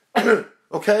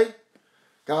 Okay?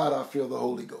 God, I feel the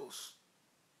Holy Ghost.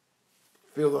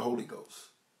 Feel the Holy Ghost.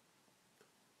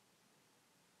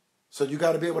 So you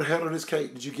got to be able to handle this case.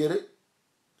 Did you get it?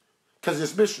 Because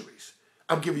there's mysteries.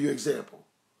 I'm giving you an example.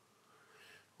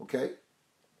 Okay?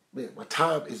 Man, my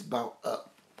time is about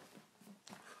up.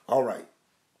 All right.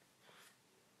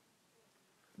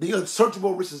 The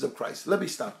unsearchable riches of Christ. Let me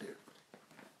stop there.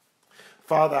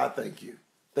 Father, I thank you.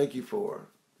 Thank you for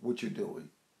what you're doing.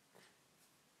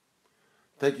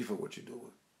 Thank you for what you're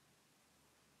doing.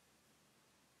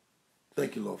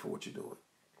 Thank you, Lord, for what you're doing.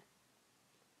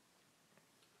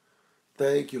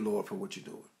 Thank you, Lord, for what you're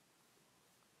doing.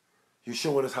 You're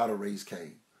showing us how to raise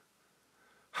Cain.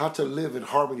 How to live in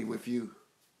harmony with you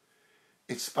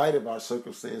in spite of our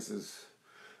circumstances.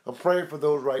 I'm praying for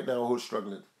those right now who are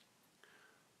struggling.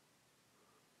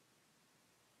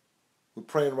 We're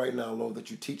praying right now, Lord,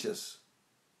 that you teach us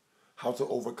how to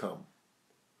overcome,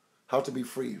 how to be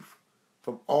free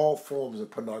from all forms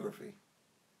of pornography,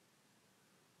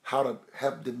 how to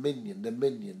have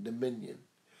dominion.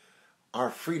 Our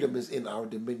freedom is in our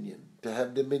dominion, to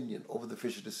have dominion over the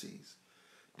fish of the seas,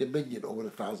 dominion over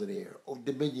the fowls of the air, or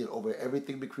dominion over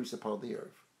everything that creeps upon the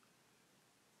earth.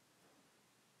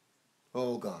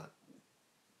 Oh, God,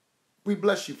 we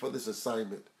bless you for this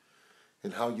assignment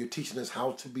and how you're teaching us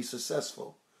how to be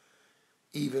successful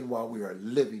even while we are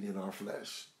living in our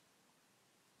flesh.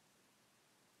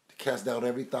 To cast down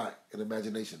every thought and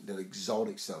imagination that exalt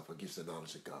itself against the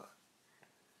knowledge of God.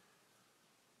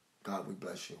 God, we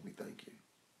bless you and we thank you.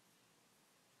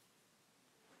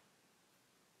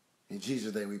 In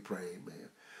Jesus' name we pray, amen.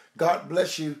 God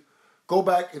bless you. Go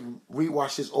back and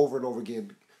rewatch this over and over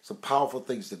again. Some powerful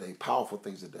things today. Powerful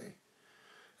things today.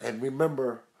 And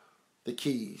remember the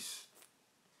keys.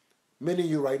 Many of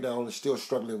you right now are still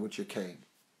struggling with your Cain.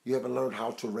 You haven't learned how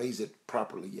to raise it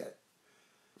properly yet.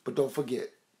 But don't forget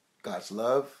God's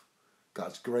love,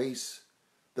 God's grace,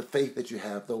 the faith that you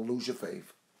have, don't lose your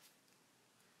faith,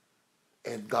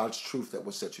 and God's truth that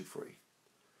will set you free.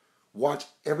 Watch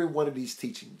every one of these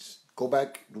teachings. Go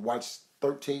back and watch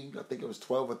 13, I think it was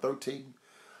 12 or 13,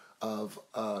 of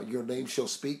Your Name Shall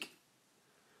Speak,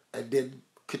 and then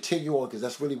continue on,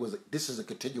 because this is a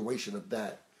continuation of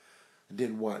that. And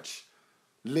then watch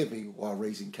Living While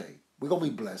Raising Cain. We're going to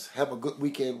be blessed. Have a good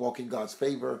weekend. Walk in God's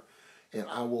favor. And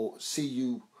I will see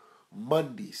you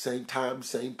Monday, same time,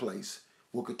 same place.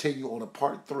 We'll continue on a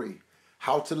part 3,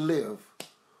 how to live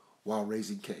while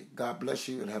raising Cain. God bless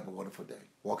you and have a wonderful day.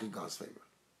 Walk in God's favor.